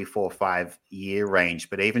the 3, 4, 5 year range,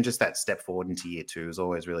 but even just that step forward into year 2 is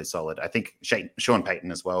always really solid. I think Sean Payton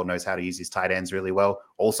as well knows how to use his tight ends really well.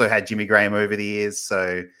 Also had Jimmy Graham over the years.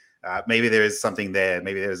 So maybe there is something there.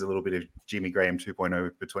 Maybe there's a little bit of Jimmy Graham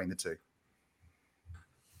 2.0 between the two.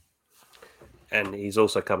 And he's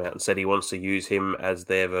also come out and said he wants to use him as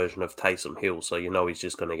their version of Taysom Hill. So, he's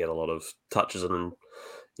just going to get a lot of touches and,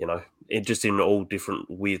 just in all different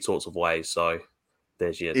weird sorts of ways. So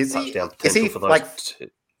there's your touchdown potential for those.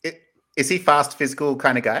 Is he fast, physical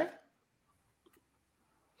kind of guy?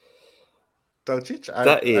 Dolcich?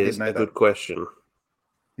 That is a good question.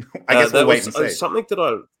 I guess we'll wait and see. Something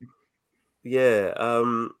that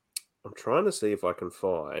I'm trying to see if I can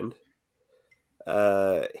find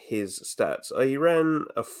his stats. He ran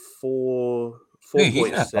a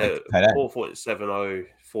 4.70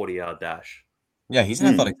 40-yard dash. Yeah, he's an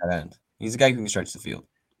athletic tight end. He's a guy who can stretch the field.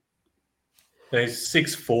 And he's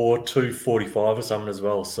 6'4", 245 or something as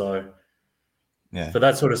well. So yeah, for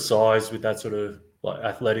that sort of size with that sort of like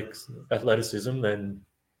athleticism, then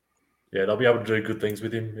yeah, they'll be able to do good things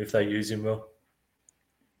with him if they use him well.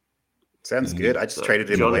 Sounds good. I just traded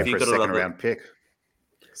him away for a second-round pick.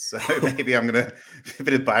 So maybe I'm going to a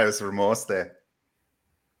bit of buyer's remorse there.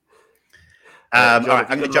 All right,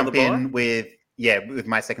 I'm going to jump in with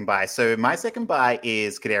my second buy. So my second buy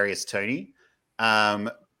is Kadarius Toney.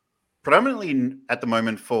 Predominantly at the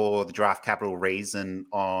moment for the draft capital reason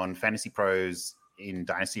on Fantasy Pros in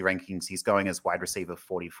Dynasty rankings, he's going as wide receiver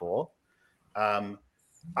 44.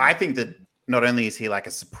 I think that not only is he like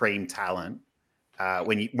a supreme talent,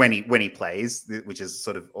 when he plays, which has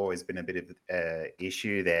sort of always been a bit of an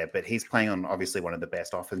issue there, but he's playing on obviously one of the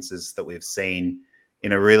best offenses that we've seen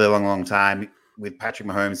in a really long, long time. With Patrick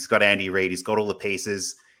Mahomes, he's got Andy Reid, he's got all the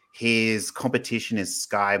pieces. His competition is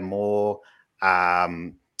Sky Moore.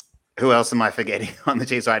 Who else am I forgetting on the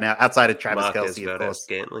Chiefs right now? Outside of Travis Kelce, of course.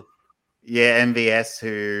 Scantling. Yeah, MVS,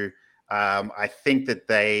 who I think that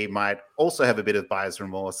they might also have a bit of buyer's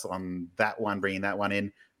remorse on that one, bringing that one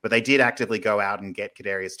in. But they did actively go out and get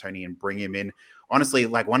Kadarius Toney and bring him in. Honestly,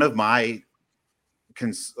 like one of my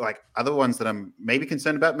other ones that I'm maybe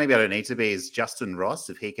concerned about, maybe I don't need to be, is Justin Ross,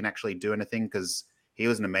 if he can actually do anything, because he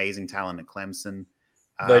was an amazing talent at Clemson.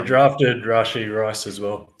 They drafted Rashee Rice as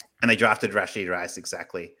well. And they drafted Rashee Rice,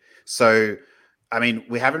 exactly. So, I mean,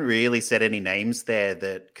 we haven't really said any names there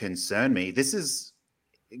that concern me. This is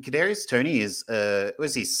Kadarius Toney is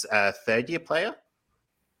was he a third-year player?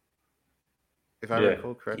 If I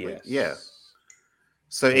recall correctly. Yes. Yeah.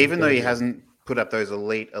 So even though he hasn't put up those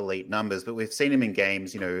elite numbers, but we've seen him in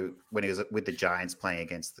games, when he was with the Giants playing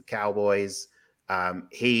against the Cowboys.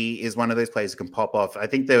 He is one of those players who can pop off. I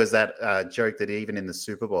think there was that joke that even in the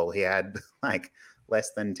Super Bowl, he had like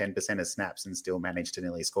less than 10% of snaps and still managed to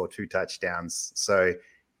nearly score 2 touchdowns. So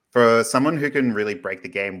for someone who can really break the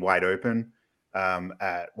game wide open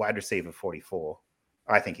at wide receiver 44,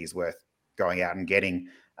 I think he's worth going out and getting.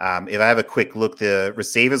 If I have a quick look, the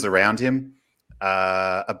receivers around him,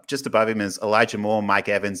 just above him is Elijah Moore, Mike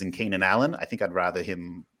Evans, and Keenan Allen. I think I'd rather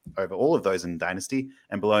him over all of those in Dynasty.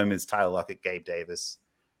 And below him is Tyler Lockett, Gabe Davis,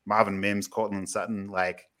 Marvin Mims, Courtland Sutton.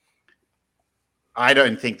 Like, I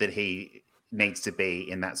don't think that he needs to be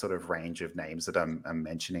in that sort of range of names that I'm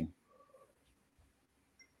mentioning.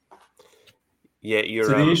 Yeah, you're.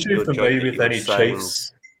 So the issue your for joke me that with you were any saying.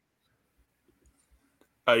 Chiefs,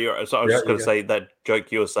 So I was Yeah, just going you to go. say that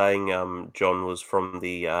joke you were saying, John, was from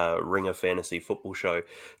the Ringer Fantasy Football Show.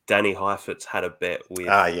 Danny Heifetz had a bet with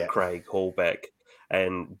Yeah. Craig Hallback,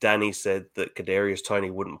 and Danny said that Kadarius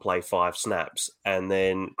Toney wouldn't play 5 snaps, and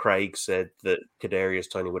then Craig said that Kadarius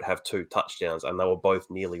Toney would have 2 touchdowns, and they were both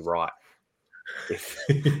nearly right. If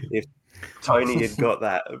Tony had got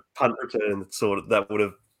that punt return, that would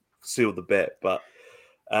have sealed the bet. But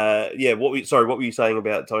what were you saying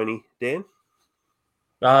about Tony, Dan?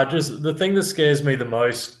 Just the thing that scares me the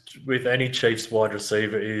most with any Chiefs wide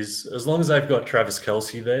receiver is as long as they've got Travis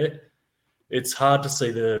Kelce there, it's hard to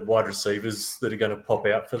see the wide receivers that are going to pop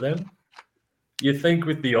out for them. You think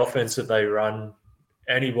with the offense that they run,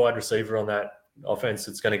 any wide receiver on that offense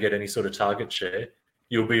that's going to get any sort of target share,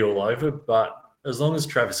 you'll be all over. But as long as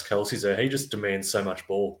Travis Kelce's there, he just demands so much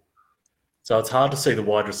ball. So it's hard to see the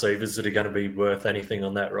wide receivers that are going to be worth anything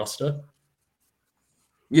on that roster.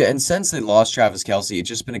 Yeah, and since they lost Travis Kelce, it's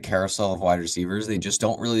just been a carousel of wide receivers. They just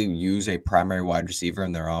don't really use a primary wide receiver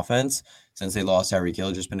in their offense. Since they lost Tyreek Hill,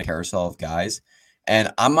 it's just been a carousel of guys.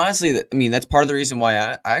 And I'm honestly, that's part of the reason why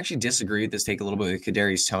I actually disagree with this take a little bit with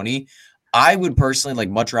Kadarius Toney. I would personally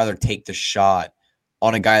much rather take the shot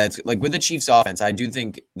on a guy that's with the Chiefs offense. I do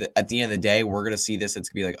think that at the end of the day, we're going to see this. It's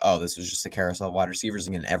going to be oh, this was just a carousel of wide receivers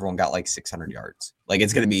again. Everyone got 600 yards.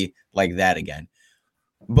 It's going to be like that again.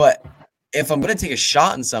 But if I'm going to take a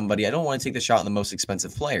shot on somebody, I don't want to take the shot on the most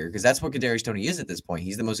expensive player because that's what Kadarius Toney is at this point.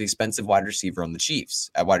 He's the most expensive wide receiver on the Chiefs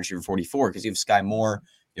at wide receiver 44 because you have Sky Moore,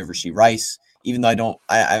 you have Rashee Rice. Even though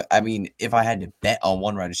I mean, if I had to bet on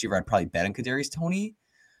one wide receiver, I'd probably bet on Kadarius Toney.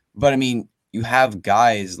 But you have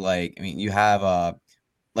guys you have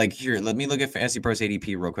here. Let me look at Fantasy Pros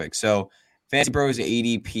ADP real quick. So Fantasy Pros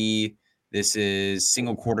ADP, this is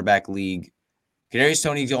single quarterback league. Kadarius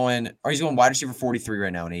Toney he's going wide receiver 43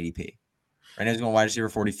 right now in ADP. Right now he's going wide receiver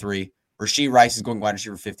 43. Rashee Rice is going wide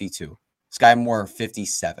receiver 52. Sky Moore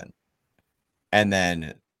 57. And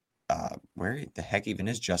then where the heck even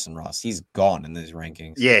is Justin Ross? He's gone in these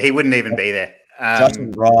rankings. Yeah, he wouldn't even be there.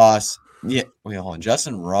 Justin Ross. Yeah, wait, hold on.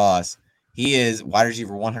 Justin Ross. He is wide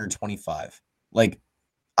receiver 125.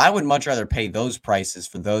 I would much rather pay those prices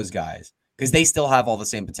for those guys because they still have all the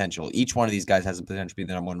same potential. Each one of these guys has the potential to be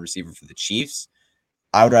the number one receiver for the Chiefs.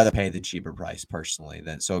 I would rather pay the cheaper price personally.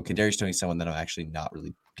 So Kadarius Toney is someone that I'm actually not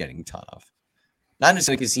really getting a ton of. Not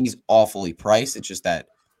necessarily because he's awfully priced. It's just that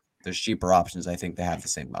there's cheaper options. I think they have the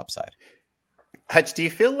same upside. Hutch, do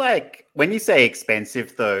you feel like when you say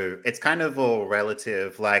expensive, though, it's kind of all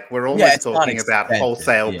relative? We're almost talking about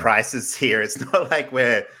wholesale prices here. It's not like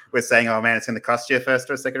we're saying, oh, man, it's going to cost you a first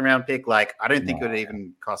or a second round pick. I don't think it would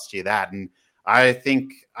even cost you that. And I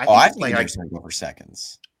think it's going to go for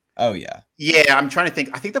seconds. Oh, yeah. Yeah, I'm trying to think.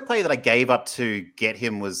 I think the play that I gave up to get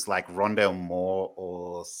him was Rondale Moore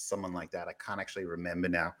or someone like that. I can't actually remember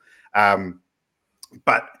now.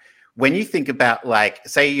 But when you think about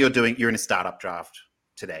say you're in a startup draft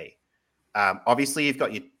today, obviously you've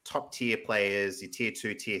got your top tier players, your tier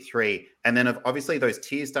 2, tier 3, and then obviously those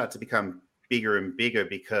tiers start to become bigger and bigger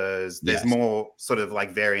because there's more sort of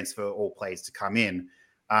variance for all players to come in.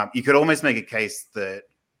 You could almost make a case that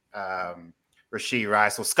Rashee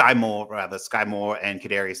Rice or Sky Moore and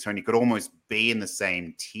Kadarius Toney could almost be in the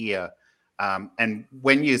same tier. And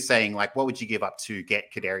when you're saying what would you give up to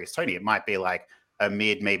get Kadarius Toney? It might be a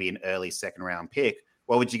mid, maybe an early second round pick.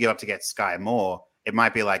 What would you give up to get Sky Moore? It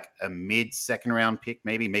might be a mid second round pick,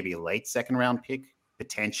 maybe a late second round pick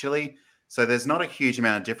potentially. So there's not a huge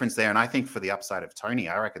amount of difference there. And I think for the upside of Toney,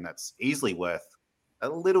 I reckon that's easily worth a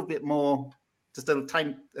little bit more, just a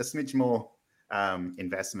smidge more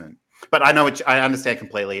investment. But I understand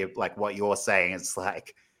completely what you're saying. It's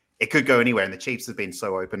it could go anywhere. And the Chiefs have been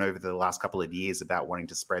so open over the last couple of years about wanting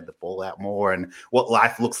to spread the ball out more and what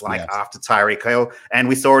life looks like after Tyreek Hill. And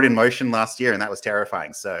we saw it in motion last year, and that was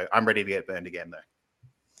terrifying. So I'm ready to get burned again, though.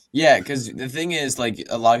 Yeah, because the thing is,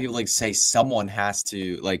 a lot of people say someone has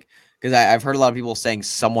to, because I've heard a lot of people saying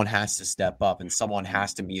someone has to step up and someone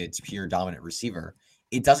has to be a pure dominant receiver.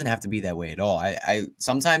 It doesn't have to be that way at all.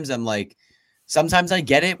 Sometimes I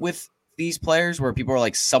get it with these players where people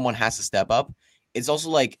are someone has to step up. It's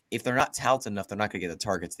also if they're not talented enough, they're not going to get the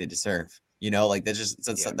targets they deserve.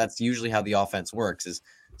 That's usually how the offense works.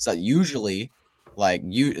 So usually,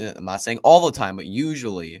 I'm not saying all the time, but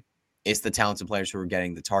usually it's the talented players who are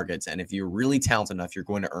getting the targets. And if you're really talented enough, you're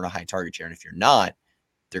going to earn a high target share. And if you're not,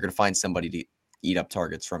 they're going to find somebody to eat up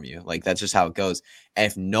targets from you. That's just how it goes. And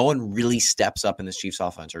if no one really steps up in this Chiefs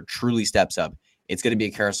offense or truly steps up, it's going to be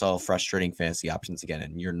a carousel of frustrating fantasy options again,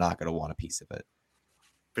 and you're not going to want a piece of it.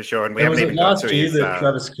 For sure. And we And haven't was it even got last to year his. that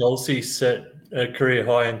Travis Kelce set a career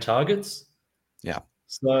high in targets? Yeah.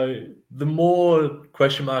 So the more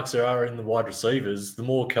question marks there are in the wide receivers, the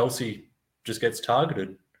more Kelce just gets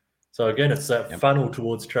targeted. So again, it's that funnel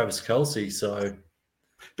towards Travis Kelce. So,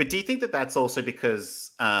 but do you think that that's also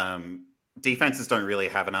because defenses don't really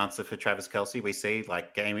have an answer for Travis Kelce? We see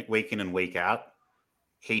like game week in and week out,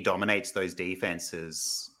 he dominates those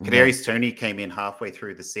defenses. Kadarius Toney came in halfway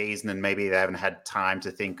through the season, and maybe they haven't had time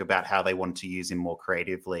to think about how they want to use him more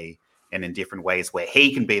creatively and in different ways, where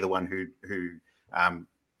he can be the one who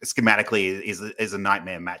schematically is a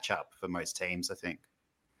nightmare matchup for most teams, I think.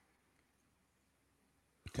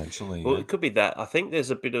 Potentially. Well, it could be that. I think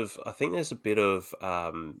there's a bit of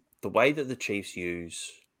the way that the Chiefs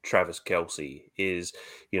use Travis Kelce is,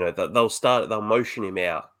 that they'll motion him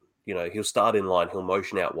out. He'll start in line, he'll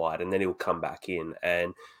motion out wide, and then he'll come back in.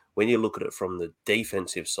 And when you look at it from the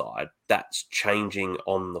defensive side, that's changing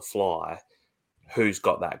on the fly. Who's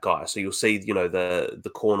got that guy? So you'll see,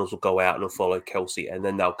 the corners will go out and will follow Kelce, and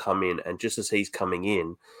then they'll come in. And just as he's coming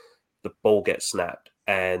in, the ball gets snapped.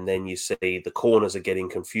 And then you see the corners are getting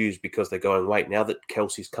confused because they're going, wait, now that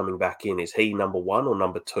Kelce's coming back in, is he number one or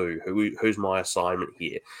number two? Who's my assignment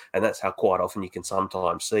here? And that's how quite often you can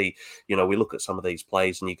sometimes see, we look at some of these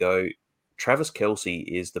plays and you go, Travis Kelce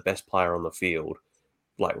is the best player on the field,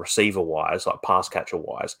 like receiver-wise, like pass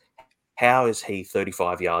catcher-wise. How is he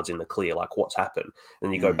 35 yards in the clear? Like, what's happened?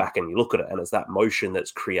 And you go back and you look at it, and it's that motion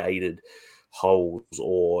that's created holes,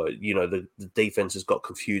 or the defense has got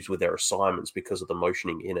confused with their assignments because of the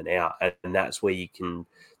motioning in and out. And that's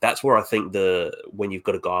where I think when you've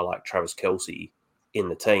got a guy like Travis Kelce in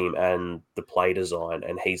the team and the play design,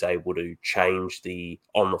 and he's able to change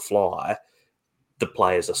on the fly the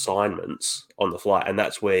players' assignments on the fly, and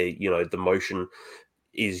that's where the motion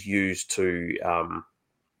is used to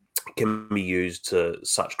can be used to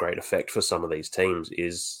such great effect for some of these teams.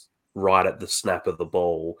 Is right at the snap of the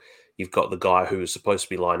ball, you've got the guy who is supposed to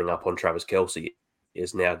be lining up on Travis Kelce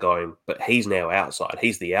is now going, but he's now outside.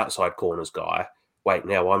 He's the outside corners guy. Wait,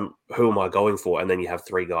 now who am I going for? And then you have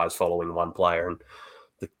three guys following one player, and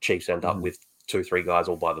the Chiefs end up with 2-3 guys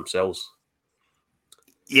all by themselves.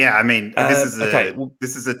 Yeah, I mean,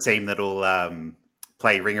 this is a team that'll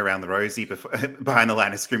play ring around the rosy behind the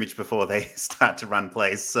line of scrimmage before they start to run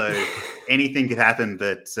plays. So anything could happen.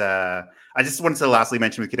 But I just wanted to lastly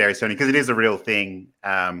mention with Kadarius Toney, because it is a real thing.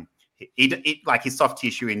 Like his soft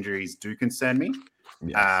tissue injuries do concern me.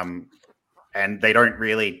 Yes. And they don't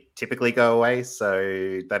really typically go away.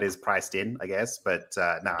 So that is priced in, I guess. But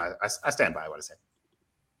no, I stand by what I said.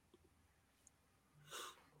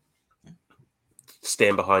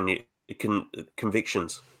 Stand behind your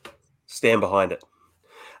convictions. Stand behind it.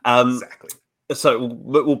 Exactly. So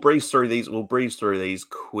we'll breeze through these. We'll breeze through these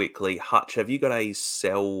quickly. Hutch, have you got a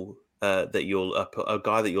sell that you're a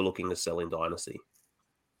guy that you're looking to sell in Dynasty?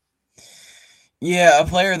 Yeah, a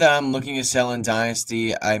player that I'm looking to sell in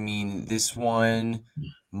Dynasty. I mean, this one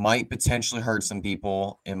might potentially hurt some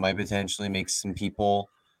people. It might potentially make some people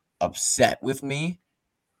upset with me.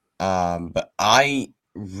 But I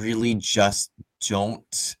really just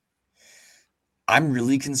don't. I'm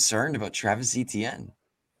really concerned about Travis Etienne.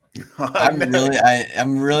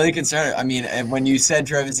 I'm really concerned. I mean, when you said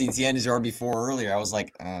Travis Etienne is RB4 earlier, I was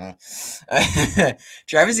like,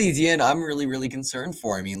 Travis Etienne, I'm really, really concerned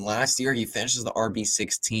for. I mean, last year he finishes the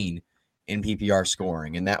RB16 in PPR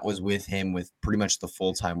scoring, and that was with him with pretty much the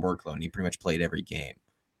full-time workload. And he pretty much played every game,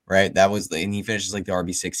 right? And he finishes like the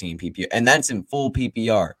RB16 in PPR, and that's in full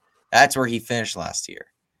PPR. That's where he finished last year,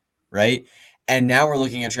 right? And now we're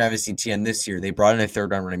looking at Travis Etienne this year. They brought in a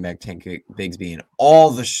third-round running back, Tank Bigsby, and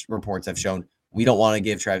all the reports have shown we don't want to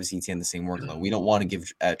give Travis Etienne the same workload. We don't want to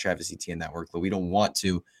give Travis Etienne that workload. We don't want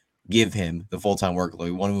to give him the full-time workload.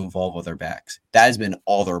 We want to involve other backs. That has been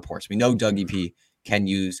all the reports. We know Dougie P can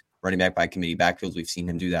use running back by committee backfields. We've seen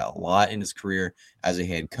him do that a lot in his career as a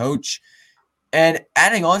head coach. And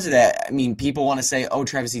adding on to that, I mean, people want to say, oh,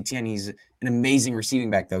 Travis Etienne, he's an amazing receiving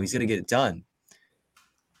back, though. He's going to get it done.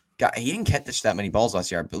 God, he didn't catch that many balls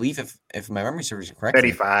last year. I believe if my memory serves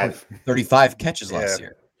correctly, 35 catches last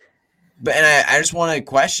year. But I just want to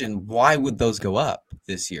question, why would those go up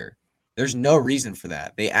this year? There's no reason for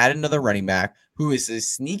that. They add another running back who is a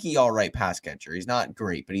sneaky all right pass catcher. He's not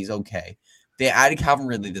great, but he's okay. They added Calvin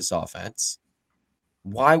Ridley this offense.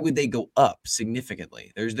 Why would they go up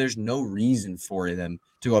significantly? There's no reason for them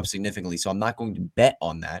to go up significantly, so I'm not going to bet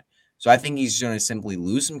on that. So I think he's going to simply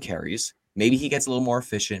lose some carries. Maybe he gets a little more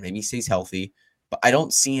efficient. Maybe he stays healthy. But I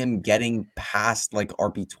don't see him getting past like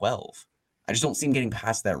RB12. I just don't see him getting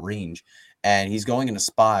past that range. and he's going in a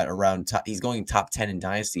spot around he's going top 10 in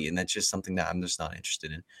Dynasty, and that's just something that I'm just not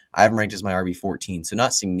interested in. I have him ranked as my RB14, so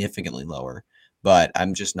not significantly lower, but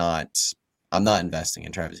I'm not investing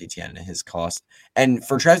in Travis Etienne at his cost. And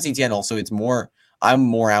for Travis Etienne also, I'm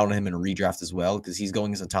more out on him in a redraft as well, because he's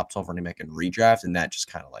going as a top 12 running back in redraft, and that just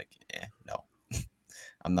kind of like, no.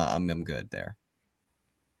 I'm good there.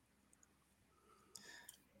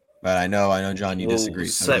 But I know, John, you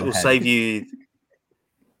disagree. We'll save you.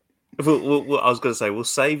 I was going to say, we'll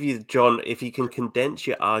save you, John, if you can condense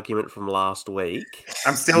your argument from last week.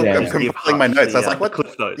 I'm compiling my notes. I was like, what?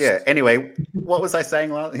 Cliff notes. Yeah. Anyway, what was I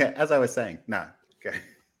saying? As I was saying, no. Okay.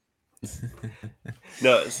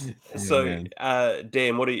 No. So,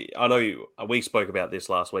 Dan, I know we spoke about this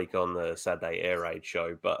last week on the Saturday Air Raid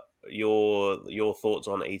show, but your thoughts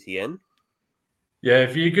on ETN? Yeah,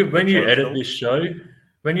 if you could, when you edit this,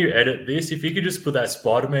 if you could just put that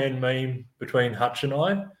Spider-Man meme between Hutch and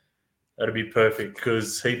I, that'd be perfect,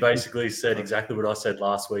 because he basically said exactly what I said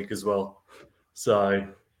last week as well. So,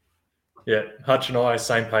 yeah, Hutch and I,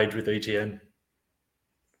 same page with ETN.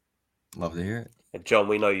 Love to hear it. And John,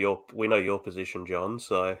 we know your position, John.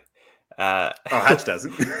 So, Hutch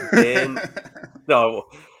doesn't. Dan, no.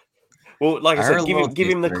 Well, like I said, give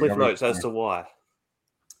him the cliff notes as to why.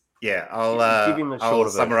 Yeah, I'll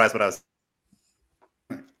summarize what I was.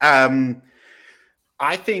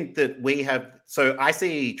 I think that I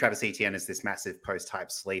see Travis Etienne as this massive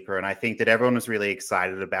post-hype sleeper, and I think that everyone was really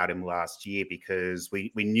excited about him last year because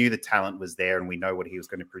we knew the talent was there and we know what he was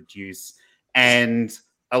going to produce. And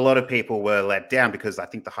a lot of people were let down because I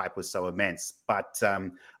think the hype was so immense. But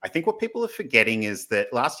I think what people are forgetting is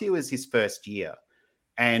that last year was his first year.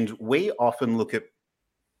 And we often look at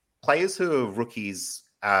players who are rookies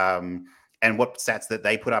and what stats that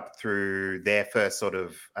they put up through their first sort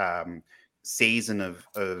of season of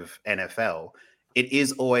NFL. It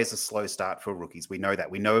is always a slow start for rookies. We know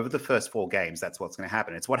that. We know over the first 4 games, that's what's going to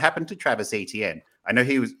happen. It's what happened to Travis Etienne. I know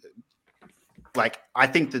he was I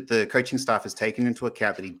think that the coaching staff has taken into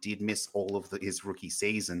account that he did miss all of his rookie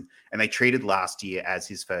season, and they treated last year as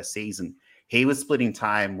his first season. He was splitting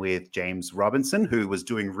time with James Robinson, who was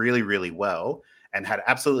doing really, really well and had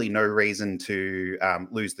absolutely no reason to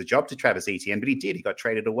lose the job to Travis Etienne, but he did. He got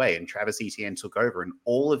traded away, and Travis Etienne took over, and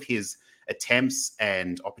all of his attempts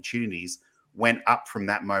and opportunities went up from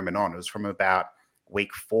that moment on. It was from about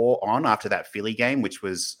week 4 on, after that Philly game, which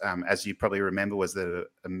was, as you probably remember, was the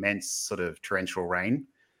immense sort of torrential rain,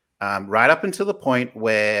 right up until the point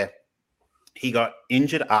where he got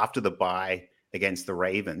injured after the bye against the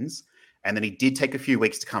Ravens. And then he did take a few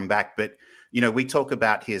weeks to come back. But, we talk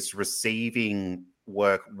about his receiving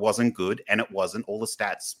work wasn't good, and it wasn't. All the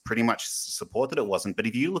stats pretty much support that it wasn't. But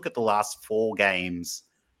if you look at the last 4 games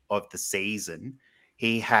of the season,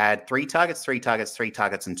 he had 3 targets, 3 targets, 3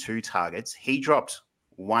 targets, and 2 targets. He dropped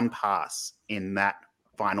 1 pass in that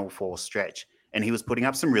final 4 stretch, and he was putting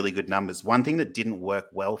up some really good numbers. One thing that didn't work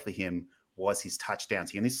well for him was his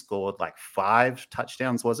touchdowns. He only scored 5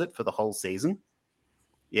 touchdowns, was it, for the whole season?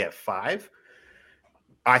 Yeah, 5.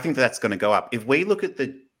 I think that's going to go up. If we look at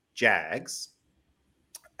the Jags,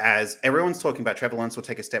 as everyone's talking about, Trevor Lawrence will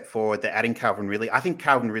take a step forward. They're adding Calvin Ridley. I think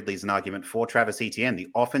Calvin Ridley is an argument for Travis Etienne. The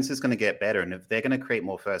offense is going to get better, and if they're going to create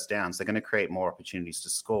more first downs, they're going to create more opportunities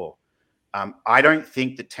to score. I don't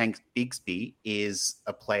think that Tank Bigsby is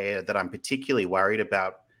a player that I'm particularly worried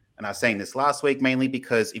about, and I was saying this last week mainly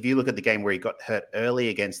because if you look at the game where he got hurt early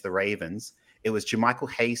against the Ravens, it was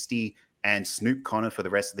JaMychal Hasty and Snoop Connor for the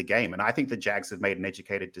rest of the game. And I think the Jags have made an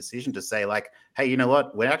educated decision to say, hey, you know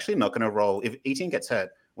what? We're actually not going to roll. If Etienne gets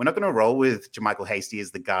hurt, we're not going to roll with JaMychal Hasty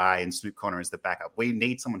as the guy and Snoop Connor as the backup. We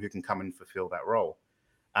need someone who can come and fulfill that role.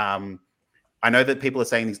 I know that people are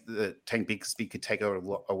saying that Tank Bigsby could take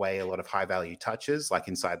away a lot of high-value touches, like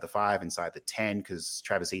inside the 5, inside the 10, because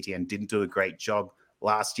Travis Etienne didn't do a great job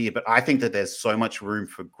last year. But I think that there's so much room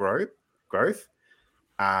for growth.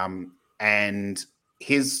 And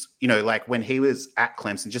his, when he was at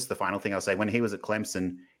Clemson, just the final thing I'll say, when he was at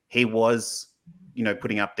Clemson, he was,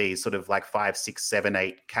 putting up these sort of 5, 6, 7,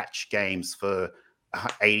 8 catch games for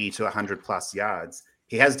 80 to 100 plus yards.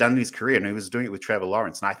 He has done in his career, and he was doing it with Trevor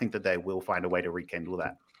Lawrence. And I think that they will find a way to rekindle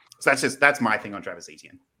that. So that's my thing on Travis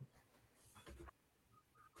Etienne.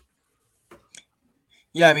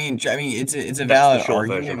 Yeah, I mean, it's a valid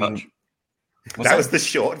argument. That was the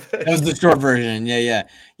short version. That was the short version. Yeah.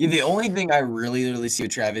 The only thing I really see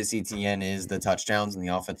with Travis Etienne is the touchdowns and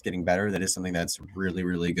the offense getting better. That is something that's really,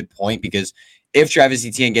 really good point, because if Travis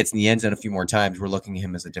Etienne gets in the end zone a few more times, we're looking at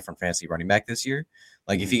him as a different fantasy running back this year.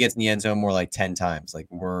 If he gets in the end zone more 10 times,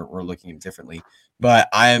 we're looking at him differently. But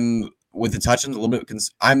I'm with the touchdowns a little bit.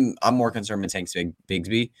 I'm more concerned with Tank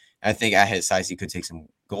Bigsby, I think at his size, he could take some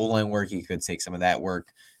goal line work. He could take some of that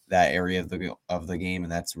work, that area of the game,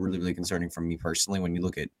 and that's really, really concerning for me personally when you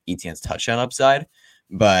look at Etienne's touchdown upside.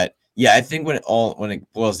 But yeah, I think when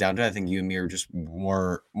it boils down to it, I think you and me are just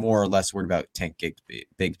more or less worried about Tank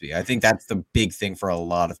Bigsby. I think that's the big thing for a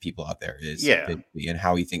lot of people out there is Bigsby and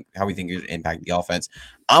how we think it would impact the offense.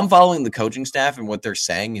 I'm following the coaching staff, and what they're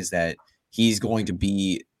saying is that he's going to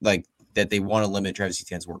be like that. They want to limit Travis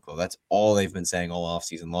Etienne's workload. That's all they've been saying all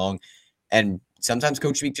offseason long. And sometimes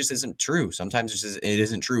coach speak just isn't true. Sometimes it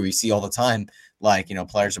isn't true. We see all the time, like,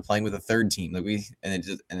 players are playing with a third team,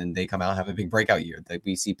 and then they come out and have a big breakout year. Like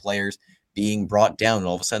we see players being brought down, and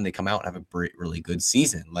all of a sudden they come out and have a really good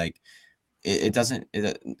season. Like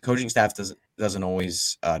coaching staff doesn't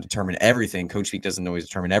always determine everything. Coach speak doesn't always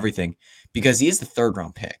determine everything because he is the 3rd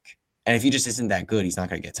round pick, and if he just isn't that good, he's not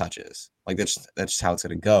going to get touches. Like that's just how it's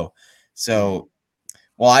going to go. So.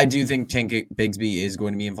 Well, I do think Tank Bigsby is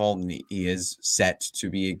going to be involved, and he is set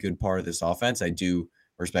to be a good part of this offense. I do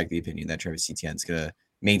respect the opinion that Travis Etienne is going to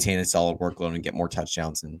maintain a solid workload and get more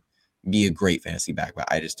touchdowns and be a great fantasy back, but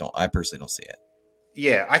I personally don't see it.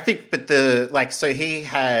 Yeah, I think, but so he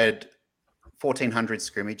had 1,400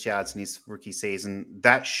 scrimmage yards in his rookie season.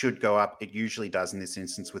 That should go up. It usually does in this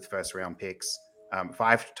instance with 1st-round picks.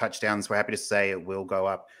 5 touchdowns. We're happy to say it will go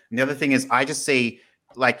up. And the other thing is, I just see.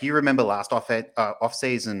 Like you remember last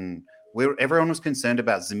off-season, where everyone was concerned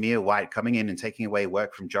about Zamir White coming in and taking away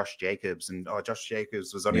work from Josh Jacobs, and Josh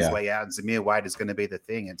Jacobs was on his way out, and Zamir White is going to be the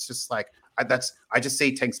thing. It's just like I just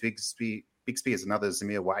see Tank Bigsby as another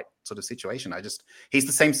Zamir White sort of situation. He's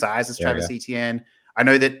the same size as Travis Etienne. I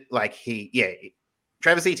know that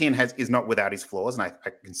Travis Etienne is not without his flaws, and I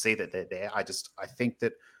can see that they're there. I think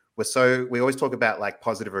that. We always talk about like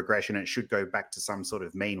positive regression, and it should go back to some sort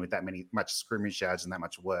of mean with that much scrimmage yards and that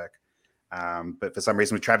much work. But for some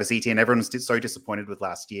reason with Travis Etienne, everyone was so disappointed with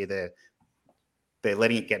last year. They're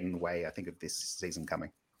letting it get in the way, I think, of this season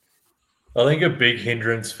coming. I think a big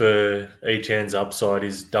hindrance for Etienne's upside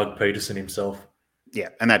is Doug Peterson himself. Yeah,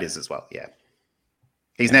 and that is as well. Yeah,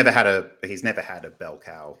 he's never had a bell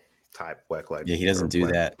cow type workload. Yeah, he doesn't do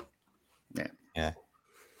that. Yeah,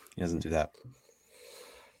 he doesn't do that.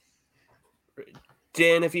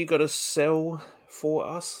 Dan, have you got a sell for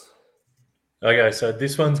us? Okay, so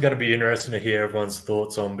this one's going to be interesting to hear everyone's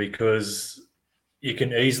thoughts on because you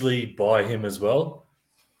can easily buy him as well.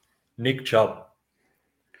 Nick Chubb.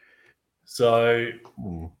 So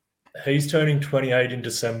he's turning 28 in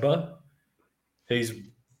December. He's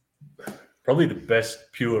probably the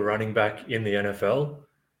best pure running back in the NFL.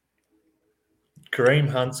 Kareem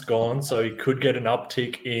Hunt's gone, so he could get an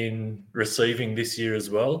uptick in receiving this year as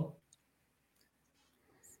well.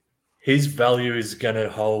 His value is going to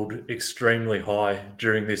hold extremely high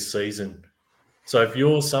during this season. So if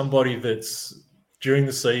you're somebody that's during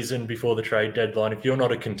the season before the trade deadline, if you're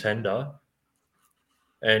not a contender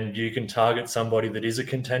and you can target somebody that is a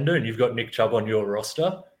contender and you've got Nick Chubb on your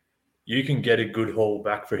roster, you can get a good haul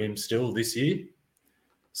back for him still this year.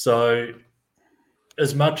 So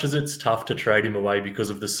as much as it's tough to trade him away because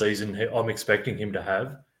of the season I'm expecting him to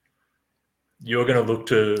have, you're going to look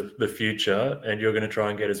to the future and you're going to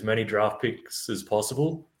try and get as many draft picks as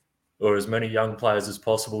possible or as many young players as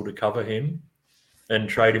possible to cover him and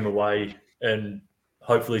trade him away and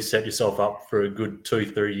hopefully set yourself up for a good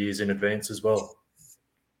 2-3 years in advance as well.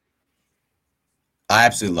 I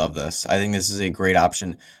absolutely love this. I think this is a great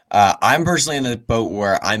option. I'm personally in the boat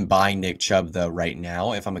where I'm buying Nick Chubb, though, right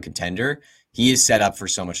now. If I'm a contender, he is set up for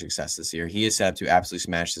so much success this year. He is set up to absolutely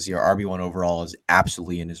smash this year. RB1 overall is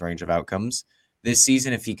absolutely in his range of outcomes this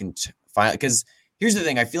season. If he can find, because here's the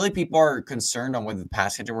thing, I feel like people are concerned on whether the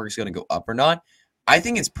pass catching work is going to go up or not. I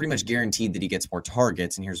think it's pretty much guaranteed that he gets more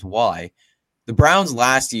targets, and here's why. The Browns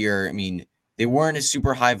last year, I mean, they weren't a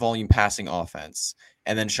super high volume passing offense.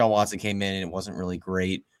 And then Sean Watson came in and it wasn't really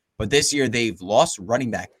great. But this year they've lost running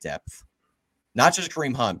back depth. Not just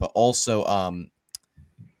Kareem Hunt, but also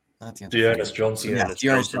Dearness Johnson. Yeah,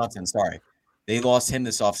 Dearness Johnson, sorry. They lost him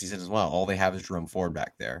this offseason as well. All they have is Jerome Ford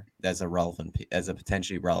back there as a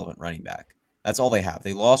potentially relevant running back. That's all they have.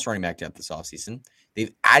 They lost running back depth this offseason.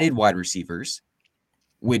 They've added wide receivers,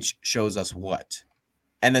 which shows us what?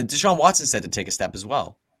 And then Deshaun Watson said to take a step as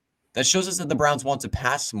well. That shows us that the Browns want to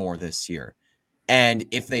pass more this year. And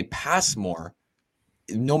if they pass more,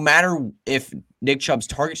 no matter if Nick Chubb's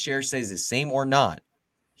target share stays the same or not,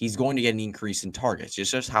 he's going to get an increase in targets.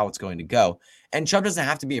 It's just how it's going to go. And Chubb doesn't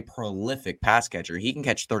have to be a prolific pass catcher. He can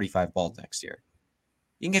catch 35 balls next year.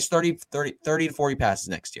 He can catch 30 to 40 passes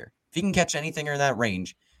next year. If he can catch anything in that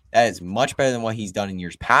range, that is much better than what he's done in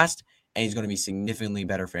years past. And he's going to be significantly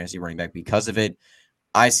better fantasy running back because of it.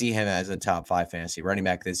 I see him as a top 5 fantasy running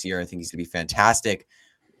back this year. I think he's going to be fantastic.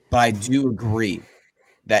 But I do agree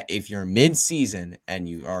that if you're mid-season and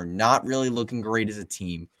you are not really looking great as a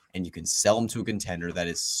team and you can sell him to a contender, that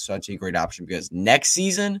is such a great option because next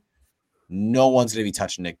season, no one's going to be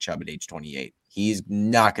touching Nick Chubb at age 28. He's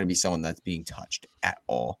not going to be someone that's being touched at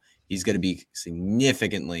all. He's going to be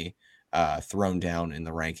significantly thrown down in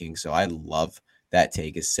the rankings. So I love that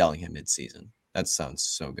take is selling him mid-season. That sounds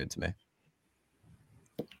so good to me.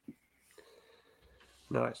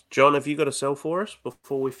 Nice. John, have you got a sell for us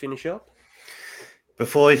before we finish up?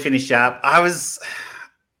 Before we finish up,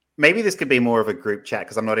 maybe this could be more of a group chat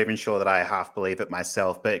because I'm not even sure that I half believe it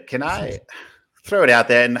myself, but can I throw it out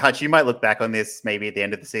there? And Hutch, you might look back on this maybe at the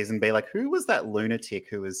end of the season and be like, who was that lunatic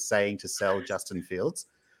who was saying to sell Justin Fields?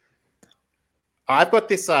 I've got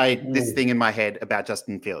this thing in my head about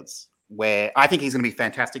Justin Fields where I think he's going to be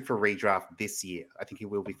fantastic for redraft this year. I think he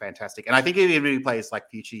will be fantastic. And I think if he really plays like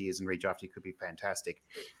future years in redraft, he could be fantastic.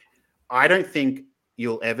 I don't think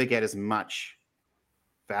you'll ever get as much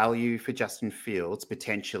value for Justin Fields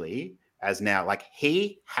potentially as now. Like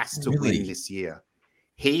he has to win this year.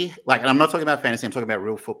 And I'm not talking about fantasy, I'm talking about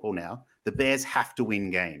real football now. The Bears have to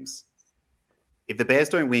win games. If the Bears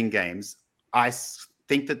don't win games, I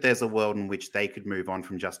think that there's a world in which they could move on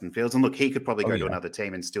from Justin Fields. And look, he could probably go to another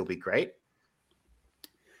team and still be great.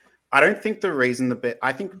 I don't think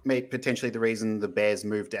potentially the reason the Bears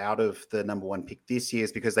moved out of the number 1 pick this year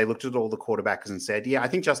is because they looked at all the quarterbacks and said, yeah, I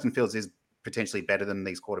think Justin Fields is potentially better than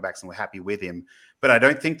these quarterbacks and we're happy with him. But I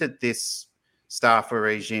don't think that this staff or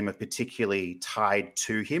regime are particularly tied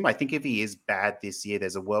to him. I think if he is bad this year,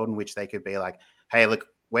 there's a world in which they could be like, hey, look,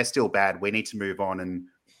 we're still bad. We need to move on. And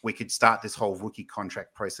we could start this whole rookie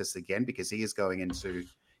contract process again because he is going into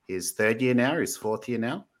his 3rd year now, his 4th year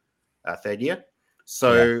now, 3rd year.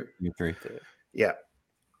 So, yeah.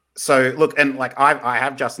 So look, and like I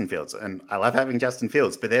have Justin Fields and I love having Justin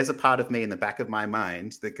Fields, but there's a part of me in the back of my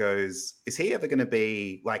mind that goes, is he ever going to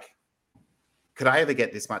be like, could I ever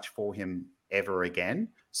get this much for him ever again?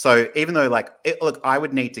 So even though look, I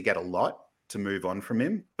would need to get a lot to move on from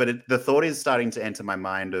him, but the thought is starting to enter my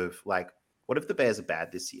mind of like, what if the Bears are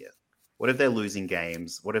bad this year? What if they're losing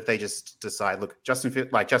games? What if they just decide, look, Justin,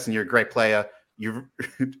 you're a great player. You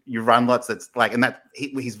run lots. That's like, and that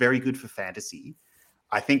he's very good for fantasy.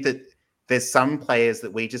 I think that there's some players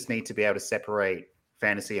that we just need to be able to separate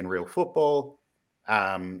fantasy and real football.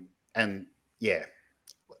 And yeah,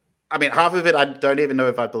 I mean, half of it, I don't even know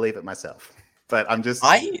if I believe it myself, but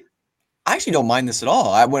I actually don't mind this at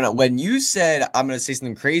all. When you said, I'm going to say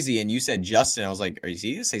something crazy and you said Justin, I was like, are you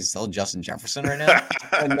going to say sell Justin Jefferson right now?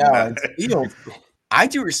 No, it's Fields. I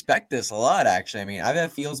do respect this a lot, actually. I mean, I've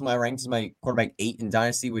had Fields in my ranks as my quarterback 8 in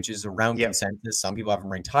Dynasty, which is around consensus. Some people have him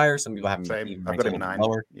ranked higher. Some people have him even ranked a little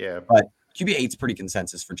lower. Yeah. But QB 8 is pretty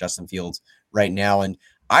consensus for Justin Fields right now. And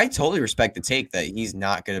I totally respect the take that he's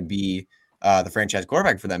not going to be the franchise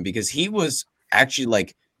quarterback for them because he was actually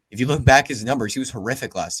like, if you look back his numbers, he was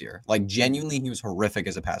horrific last year. Like genuinely, he was horrific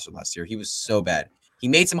as a passer last year. He was so bad. He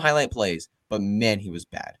made some highlight plays, but man, he was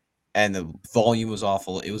bad. And the volume was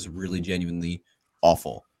awful. It was really genuinely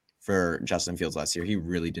awful for Justin Fields last year. He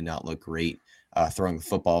really did not look great throwing the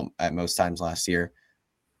football at most times last year.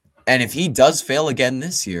 And if he does fail again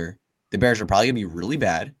this year, the Bears are probably going to be really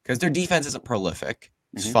bad because their defense isn't prolific.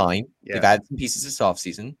 It's fine. Yeah. They've added some pieces this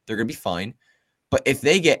offseason. They're going to be fine. But if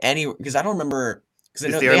they get any, because I don't remember,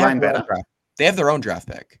 because they have their own draft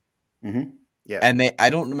pick. Mm-hmm. Yeah. And I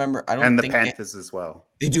don't remember. And the Panthers as well.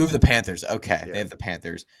 They do have the Panthers. Okay. Yeah. They have the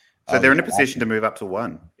Panthers. So they're in a position to move up to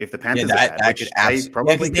 1 if the Panthers are bad, which they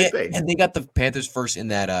probably could be. And they got the Panthers first in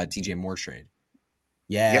that DJ Moore trade.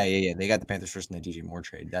 Yeah. They got the Panthers first in that DJ Moore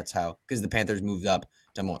trade. That's how, because the Panthers moved up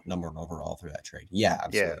to number 1 overall through that trade. Yeah,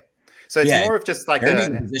 absolutely. Yeah. So it's more of just like they're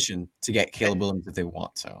in a position to get Caleb Williams if they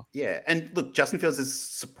want. So yeah, and look, Justin Fields is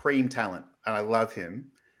supreme talent, and I love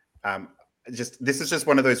him. This is just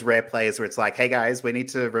one of those rare players where it's like, hey guys, we need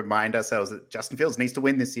to remind ourselves that Justin Fields needs to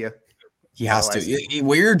win this year. He has to.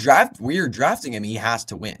 Where you're drafting him, he has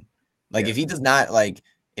to win. Like if he does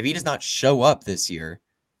not show up this year,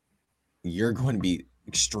 you're going to be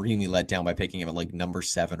extremely let down by picking him at like number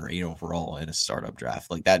 7 or 8 overall in a startup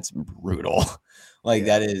draft. Like that's brutal.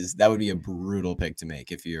 That would be a brutal pick to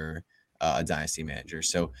make if you're a dynasty manager.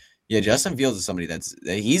 So yeah, Justin Fields is somebody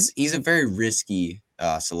he's a very risky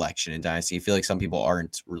selection in dynasty. I feel like some people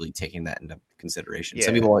aren't really taking that into consideration. Yeah.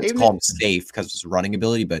 Some people like to call him safe because of his running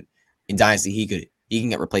ability, but in dynasty he can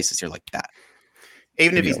get replaced this year like that.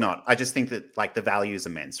 Even if he's not, I just think that like the value is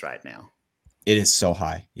immense right now. It is so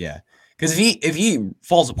high, yeah. Because if he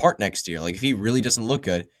falls apart next year, like if he really doesn't look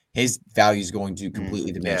good, his value is going to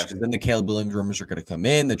completely diminish because then the Caleb Williams rumors are going to come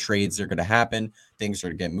in, the trades are going to happen, things are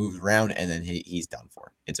going to get moved around, and then he's done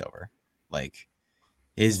for. It's over. Like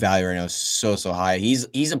his value right now is so high.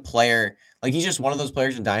 He's a player, like he's just one of those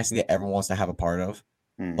players in Dynasty that everyone wants to have a part of.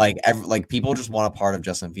 Like people just want a part of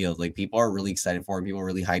Justin Fields. Like people are really excited for him. People are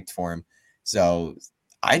really hyped for him. So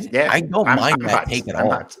I don't mind that take at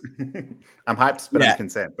all. I'm hyped, but I'm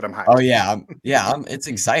consent. But I'm hyped. Oh yeah, it's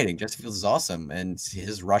exciting. Justin Fields is awesome, and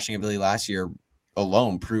his rushing ability last year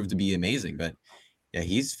alone proved to be amazing. But yeah,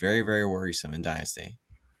 he's very worrisome in Dynasty.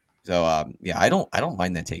 So I don't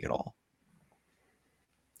mind that take at all.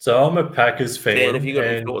 So I'm a Packers fan. Dan, have you got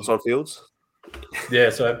any thoughts on Fields? Yeah,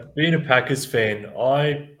 so being a Packers fan,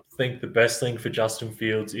 I think the best thing for Justin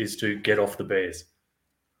Fields is to get off the Bears.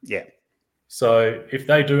 Yeah. So if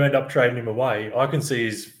they do end up trading him away, I can see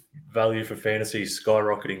his value for fantasy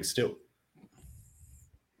skyrocketing still.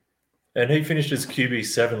 And he finished as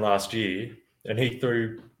QB7 last year, and he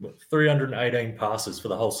threw 318 passes for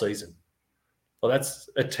the whole season. Well, that's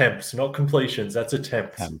attempts, not completions. That's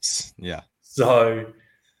attempts. Yeah. So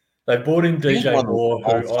they brought in DJ Moore,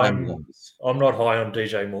 who I'm not high on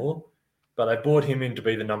DJ Moore, but they brought him in to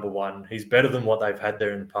be the number one. He's better than what they've had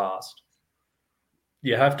there in the past.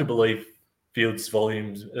 You have to believe Fields'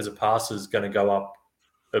 volumes as a passer is going to go up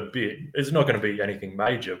a bit. It's not going to be anything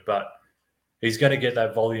major, but he's going to get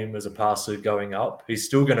that volume as a passer going up. He's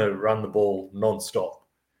still going to run the ball nonstop.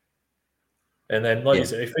 And then, like you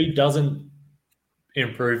said, if he doesn't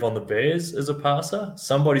improve on the Bears as a passer,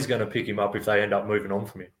 somebody's going to pick him up if they end up moving on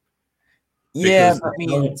from him. Yeah, I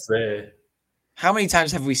mean, it's there. How many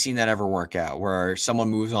times have we seen that ever work out where someone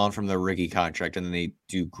moves on from their rookie contract and then they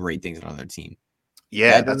do great things on their team?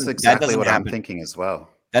 Yeah, that's exactly what I'm thinking as well.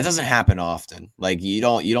 That doesn't happen often. Like you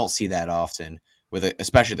don't see that often with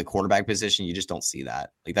especially the quarterback position. You just don't see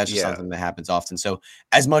that. Like that's just something that happens often. So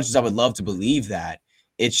as much as I would love to believe that,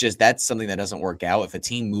 it's just that's something that doesn't work out. If a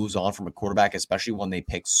team moves on from a quarterback, especially when they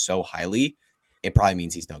pick so highly, it probably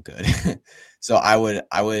means he's no good. So I would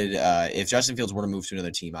if Justin Fields were to move to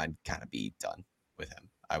another team, I'd kind of be done with him.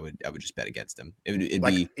 I would just bet against him. It'd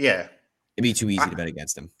be too easy to bet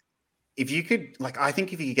against him. If you could, I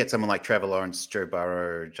think if you could get someone like Trevor Lawrence, Joe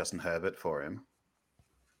Burrow, Justin Herbert for him,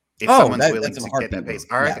 if someone's willing to get that piece,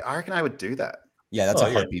 I reckon I would do that. Yeah, that's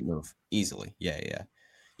a heartbeat move, easily. Yeah.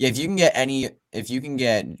 If you can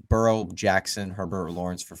get Burrow, Jackson, Herbert, or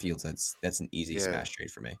Lawrence for Fields, that's an easy smash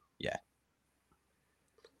trade for me. Yeah.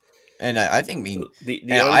 And I think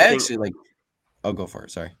I'll go for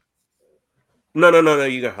it. Sorry. No.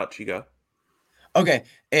 You go, Hutch. You go. Okay.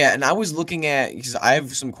 Yeah. And I was looking at, because I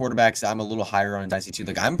have some quarterbacks that I'm a little higher on in Dynasty too.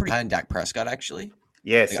 Like I'm pretty high on Dak Prescott, actually.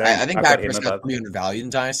 Yes. I think Dak Prescott's pretty undervalued in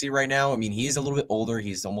Dynasty right now. I mean, he's a little bit older.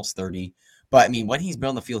 He's almost 30. But I mean, when he's been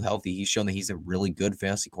on the field healthy, he's shown that he's a really good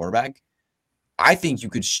fantasy quarterback. I think you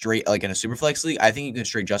could straight, like in a super flex league, I think you can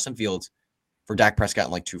straight Justin Fields for Dak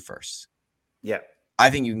Prescott in 2 firsts. Yeah. I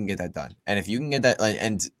think you can get that done. And if you can get that,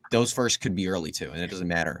 and those firsts could be early too, and it doesn't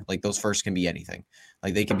matter. Like those firsts can be anything.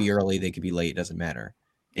 Like they could be early, they could be late, it doesn't matter.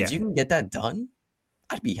 If you can get that done,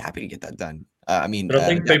 I'd be happy to get that done. But I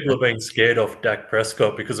think people have been scared of Dak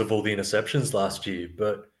Prescott because of all the interceptions last year.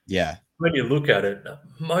 But when you look at it,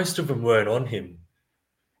 most of them weren't on him.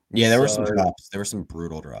 Yeah, there were some drops. There were some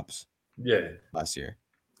brutal drops. Yeah, last year.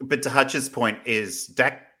 But to Hutch's point, is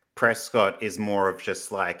Dak Prescott is more of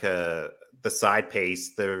just like the side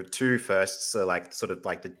piece. The 2 firsts are sort of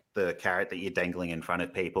like the carrot that you're dangling in front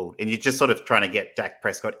of people, and you're just sort of trying to get Dak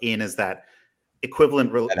Prescott in as that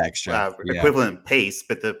equivalent equivalent piece,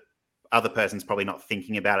 but the other person's probably not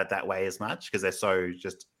thinking about it that way as much because they're so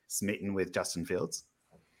just smitten with Justin Fields.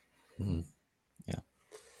 Mm-hmm. Yeah.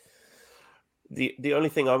 The only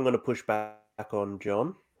thing I'm going to push back on,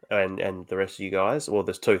 John, and the rest of you guys, well,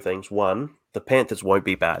 there's 2 things. One, the Panthers won't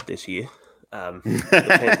be bad this year. The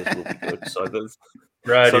Panthers will be good, so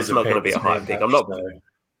it's not going to be a high pick. I'm not.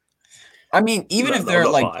 I mean, even if they're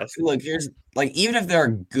even if they're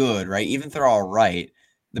good, right? Even if they're all right,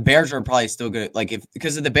 the Bears are probably still good.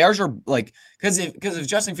 Because if the Bears are because if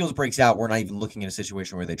Justin Fields breaks out, we're not even looking at a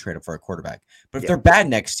situation where they trade up for a quarterback. But if they're bad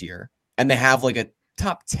next year and they have a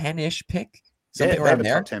top 10-ish pick, something around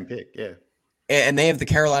there, top 10 pick, and they have the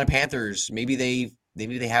Carolina Panthers, maybe they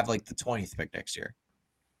have the 20th pick next year.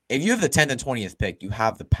 If you have the 10th and 20th pick, you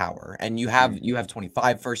have the power, and you have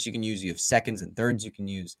 25 firsts you can use. You have seconds and thirds you can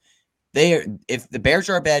use. If the Bears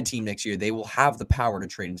are a bad team next year, they will have the power to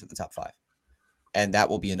trade into the top 5, and that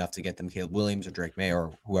will be enough to get them Caleb Williams or Drake May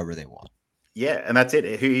or whoever they want. Yeah, and that's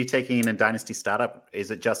it. Who are you taking in a dynasty startup?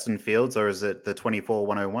 Is it Justin Fields or is it the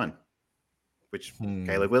 24-101? Which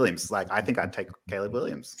Caleb Williams? I think I'd take Caleb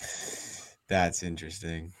Williams. That's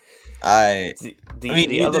interesting. I The mean,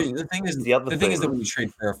 the other the thing is, the other the thing is that thing- when you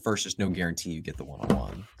trade for a first, there's no guarantee you get the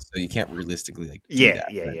 1-on-1, so you can't realistically do Yeah,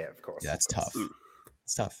 that. yeah, But yeah. Of course. yeah, it's of course. tough.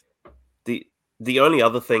 It's tough. the only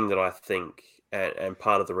other thing that I think, and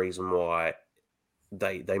part of the reason why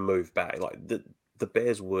they moved back, like the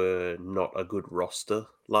Bears were not a good roster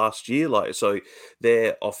last year. Like, so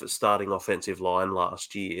their starting offensive line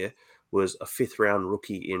last year was a 5th round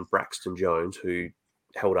rookie in Braxton Jones, who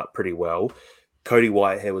held up pretty well. Cody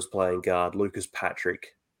Whitehair was playing guard. Lucas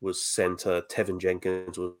Patrick was center. Tevin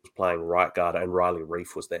Jenkins was playing right guard, and Riley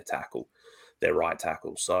Reif was their right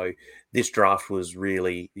tackle. So this draft was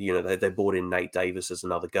really, they brought in Nate Davis as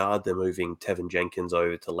another guard. They're moving Tevin Jenkins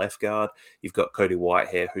over to left guard. You've got Cody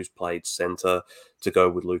Whitehair, who's played center, to go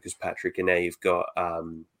with Lucas Patrick. And now you've got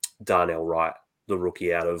Darnell Wright, the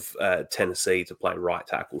rookie out of Tennessee, to play right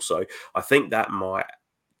tackle. So I think that might,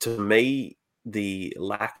 to me, the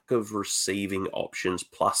lack of receiving options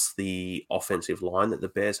plus the offensive line that the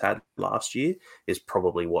Bears had last year is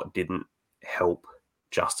probably what didn't help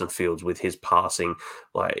Justin Fields with his passing.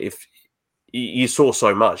 Like, if you saw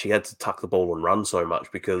so much, he had to tuck the ball and run so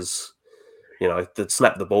much because, they'd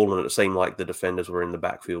snap the ball and it seemed like the defenders were in the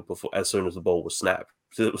backfield as soon as the ball was snapped.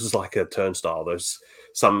 So it was like a turnstile. Those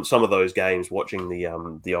some of those games, watching the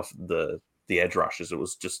edge rushes, it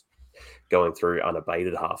was just going through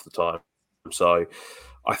unabated half the time. So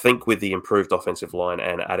I think with the improved offensive line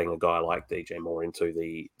and adding a guy like DJ Moore into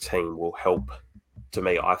the team will help. To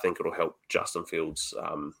me, I think it'll help Justin Fields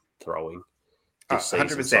throwing this season.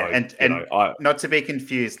 100%. So, and not to be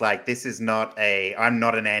confused, like, this is not I'm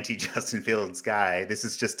not an anti-Justin Fields guy. This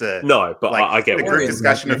is just no, but I get a what group it is.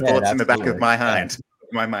 discussion of thoughts in the back of my mind.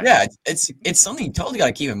 Yeah, it's something you totally got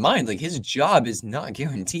to keep in mind. Like, his job is not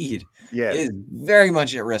guaranteed. Yeah, it is very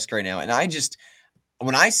much at risk right now. And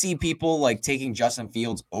when I see people like taking Justin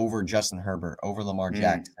Fields over Justin Herbert, over Lamar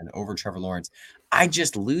Jackson, over Trevor Lawrence, I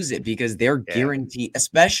just lose it because they're guaranteed,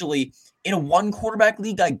 especially in a 1-quarterback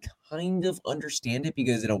league. I kind of understand it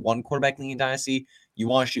because in a 1-quarterback league in Dynasty, you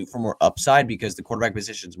want to shoot for more upside because the quarterback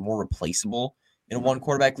position is more replaceable in a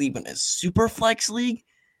 1-quarterback league. But in a super flex league,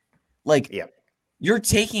 you're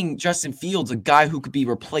taking Justin Fields, a guy who could be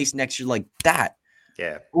replaced next year like that,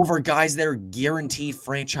 over guys that are guaranteed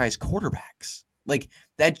franchise quarterbacks. Like,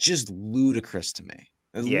 that's just ludicrous to me.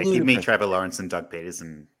 Give me Trevor Lawrence and Doug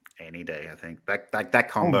Peterson any day. I think that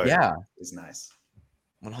combo is nice.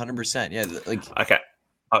 100%. Yeah, like, okay,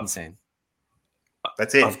 insane.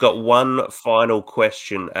 That's it. I've got one final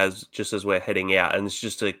question as we're heading out, and it's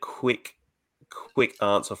just a quick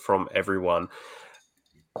answer from everyone.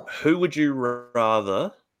 Who would you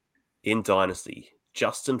rather in Dynasty,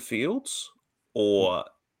 Justin Fields or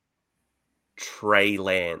Trey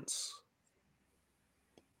Lance?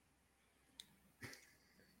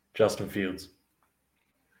 Justin Fields.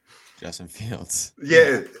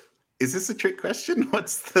 Yeah. Is this a trick question?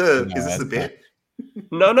 Is this a bit?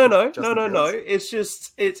 No. It's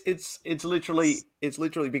just it's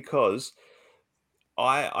literally because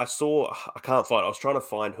I saw, I can't find, I was trying to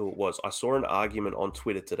find who it was. I saw an argument on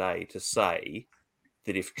Twitter today to say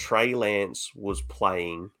that if Trey Lance was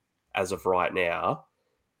playing as of right now,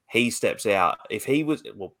 he steps out. If he was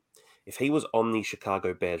on the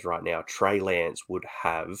Chicago Bears right now, Trey Lance would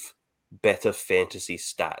have better fantasy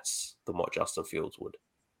stats than what Justin Fields would.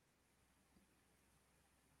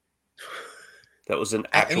 That was an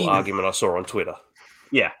actual argument I saw on Twitter.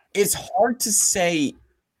 Yeah. It's hard to say.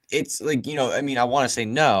 It's like, I want to say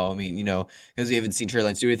no. Because we haven't seen Trey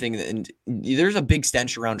Lance do anything. And there's a big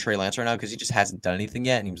stench around Trey Lance right now because he just hasn't done anything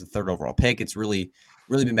yet. And he was the 3rd overall pick. It's really,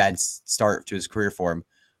 really been a bad start to his career for him.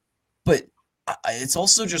 But it's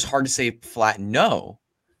also just hard to say flat no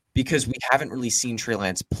because we haven't really seen Trey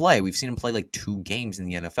Lance play. We've seen him play like 2 games in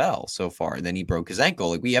the NFL so far. And then he broke his ankle.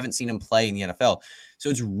 Like, we haven't seen him play in the NFL. So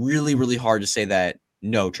it's really, really hard to say that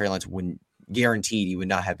no, Trey Lance wouldn't, guaranteed he would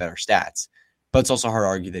not have better stats. But it's also hard to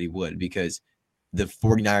argue that he would because the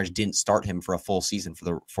 49ers didn't start him for a full season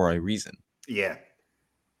for a reason. Yeah.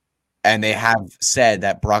 And they have said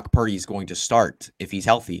that Brock Purdy is going to start if he's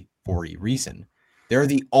healthy for a reason. They're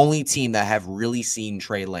the only team that have really seen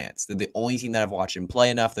Trey Lance. They're the only team that have watched him play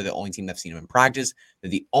enough. They're the only team that have seen him in practice. They're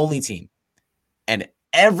the only team. And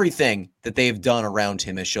everything that they've done around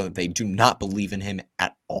him has shown that they do not believe in him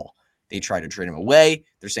at all. They try to trade him away.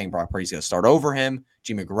 They're saying Brock Purdy's going to start over him.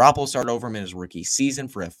 Jimmy Garoppolo started over him in his rookie season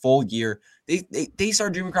for a full year. They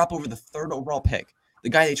started Jimmy Garoppolo over the 3rd overall pick, the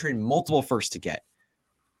guy they traded multiple firsts to get.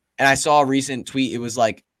 And I saw a recent tweet. It was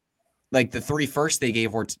like the 3 firsts they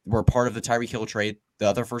gave were part of the Tyreek Hill trade. The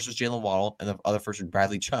other first was Jalen Waddle, and the other first was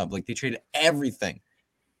Bradley Chubb. Like, they traded everything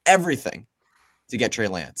to get Trey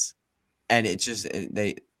Lance. And it just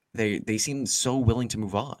they seem so willing to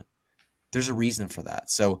move on. There's a reason for that.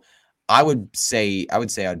 So I would say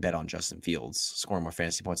I'd bet on Justin Fields scoring more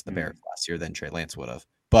fantasy points in the Bears last year than Trey Lance would have.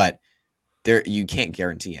 But there, you can't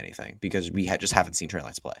guarantee anything because we just haven't seen Trey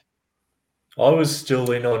Lance play. I was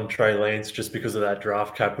still in on Trey Lance just because of that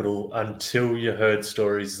draft capital until you heard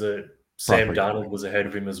stories that Sam Darnold was ahead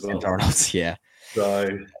of him as well. Sam Darnold, yeah. So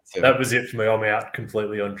that was it for me. I'm out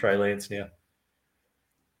completely on Trey Lance now.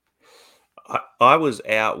 I was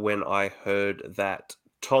out when I heard that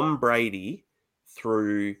Tom Brady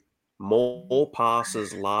threw more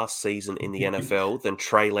passes last season in the NFL than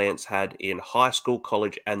Trey Lance had in high school,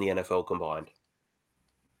 college, and the NFL combined.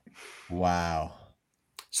 Wow.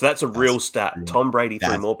 So that's a real stat. Tom Brady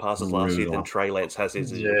threw more passes last year than brutal. Trey Lance has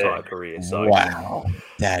his entire career. So wow.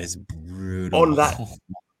 That is brutal.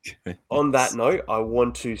 On that note, I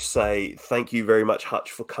want to say thank you very much, Hutch,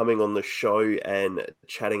 for coming on the show and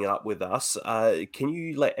chatting it up with us. Can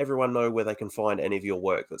you let everyone know where they can find any of your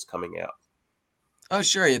work that's coming out? Oh,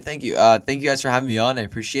 sure. Yeah, thank you. Thank you guys for having me on. I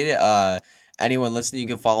appreciate it. Anyone listening, you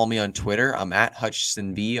can follow me on Twitter. I'm at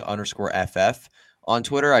HutchinsonB_FF. On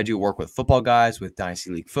Twitter, I do work with football guys with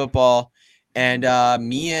Dynasty League Football. And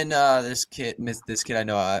me and this kid I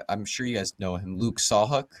know, I'm sure you guys know him, Luke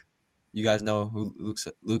Sawhook. You guys know who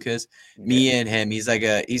Luke is? Yeah. Me and him,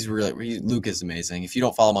 Luke is amazing. If you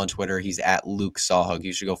don't follow him on Twitter, he's at Luke Sawhook.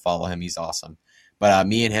 You should go follow him. He's awesome. But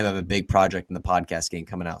me and him have a big project in the podcast game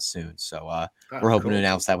coming out soon. So we're hoping to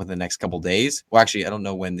announce that within the next couple of days. Well, actually, I don't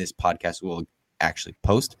know when this podcast will actually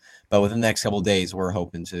post, but within the next couple of days, we're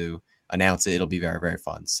hoping to announce it. It'll be very, very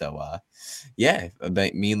fun. So me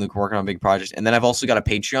and Luke are working on a big project. And then I've also got a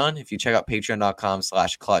Patreon. If you check out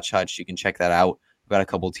patreon.com/clutchhutch, you can check that out. We've got a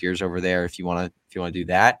couple of tiers over there if you want to do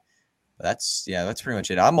that. But that's pretty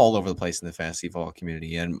much it. I'm all over the place in the fantasy football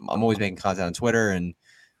community, and I'm always making content on Twitter, and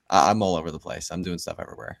I'm all over the place. I'm doing stuff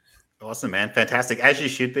everywhere. Awesome, man. Fantastic. As you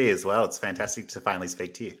should be as well. It's fantastic to finally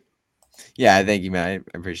speak to you. Yeah, thank you, man.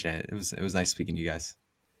 I appreciate it. It was nice speaking to you guys.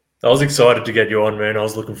 I was excited to get you on, man. I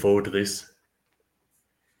was looking forward to this.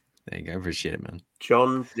 Thank you. I appreciate it, man.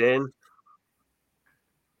 John, Dan.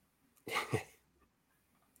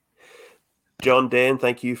 John, Dan,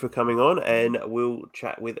 thank you for coming on, and we'll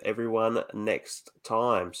chat with everyone next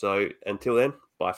time. So until then,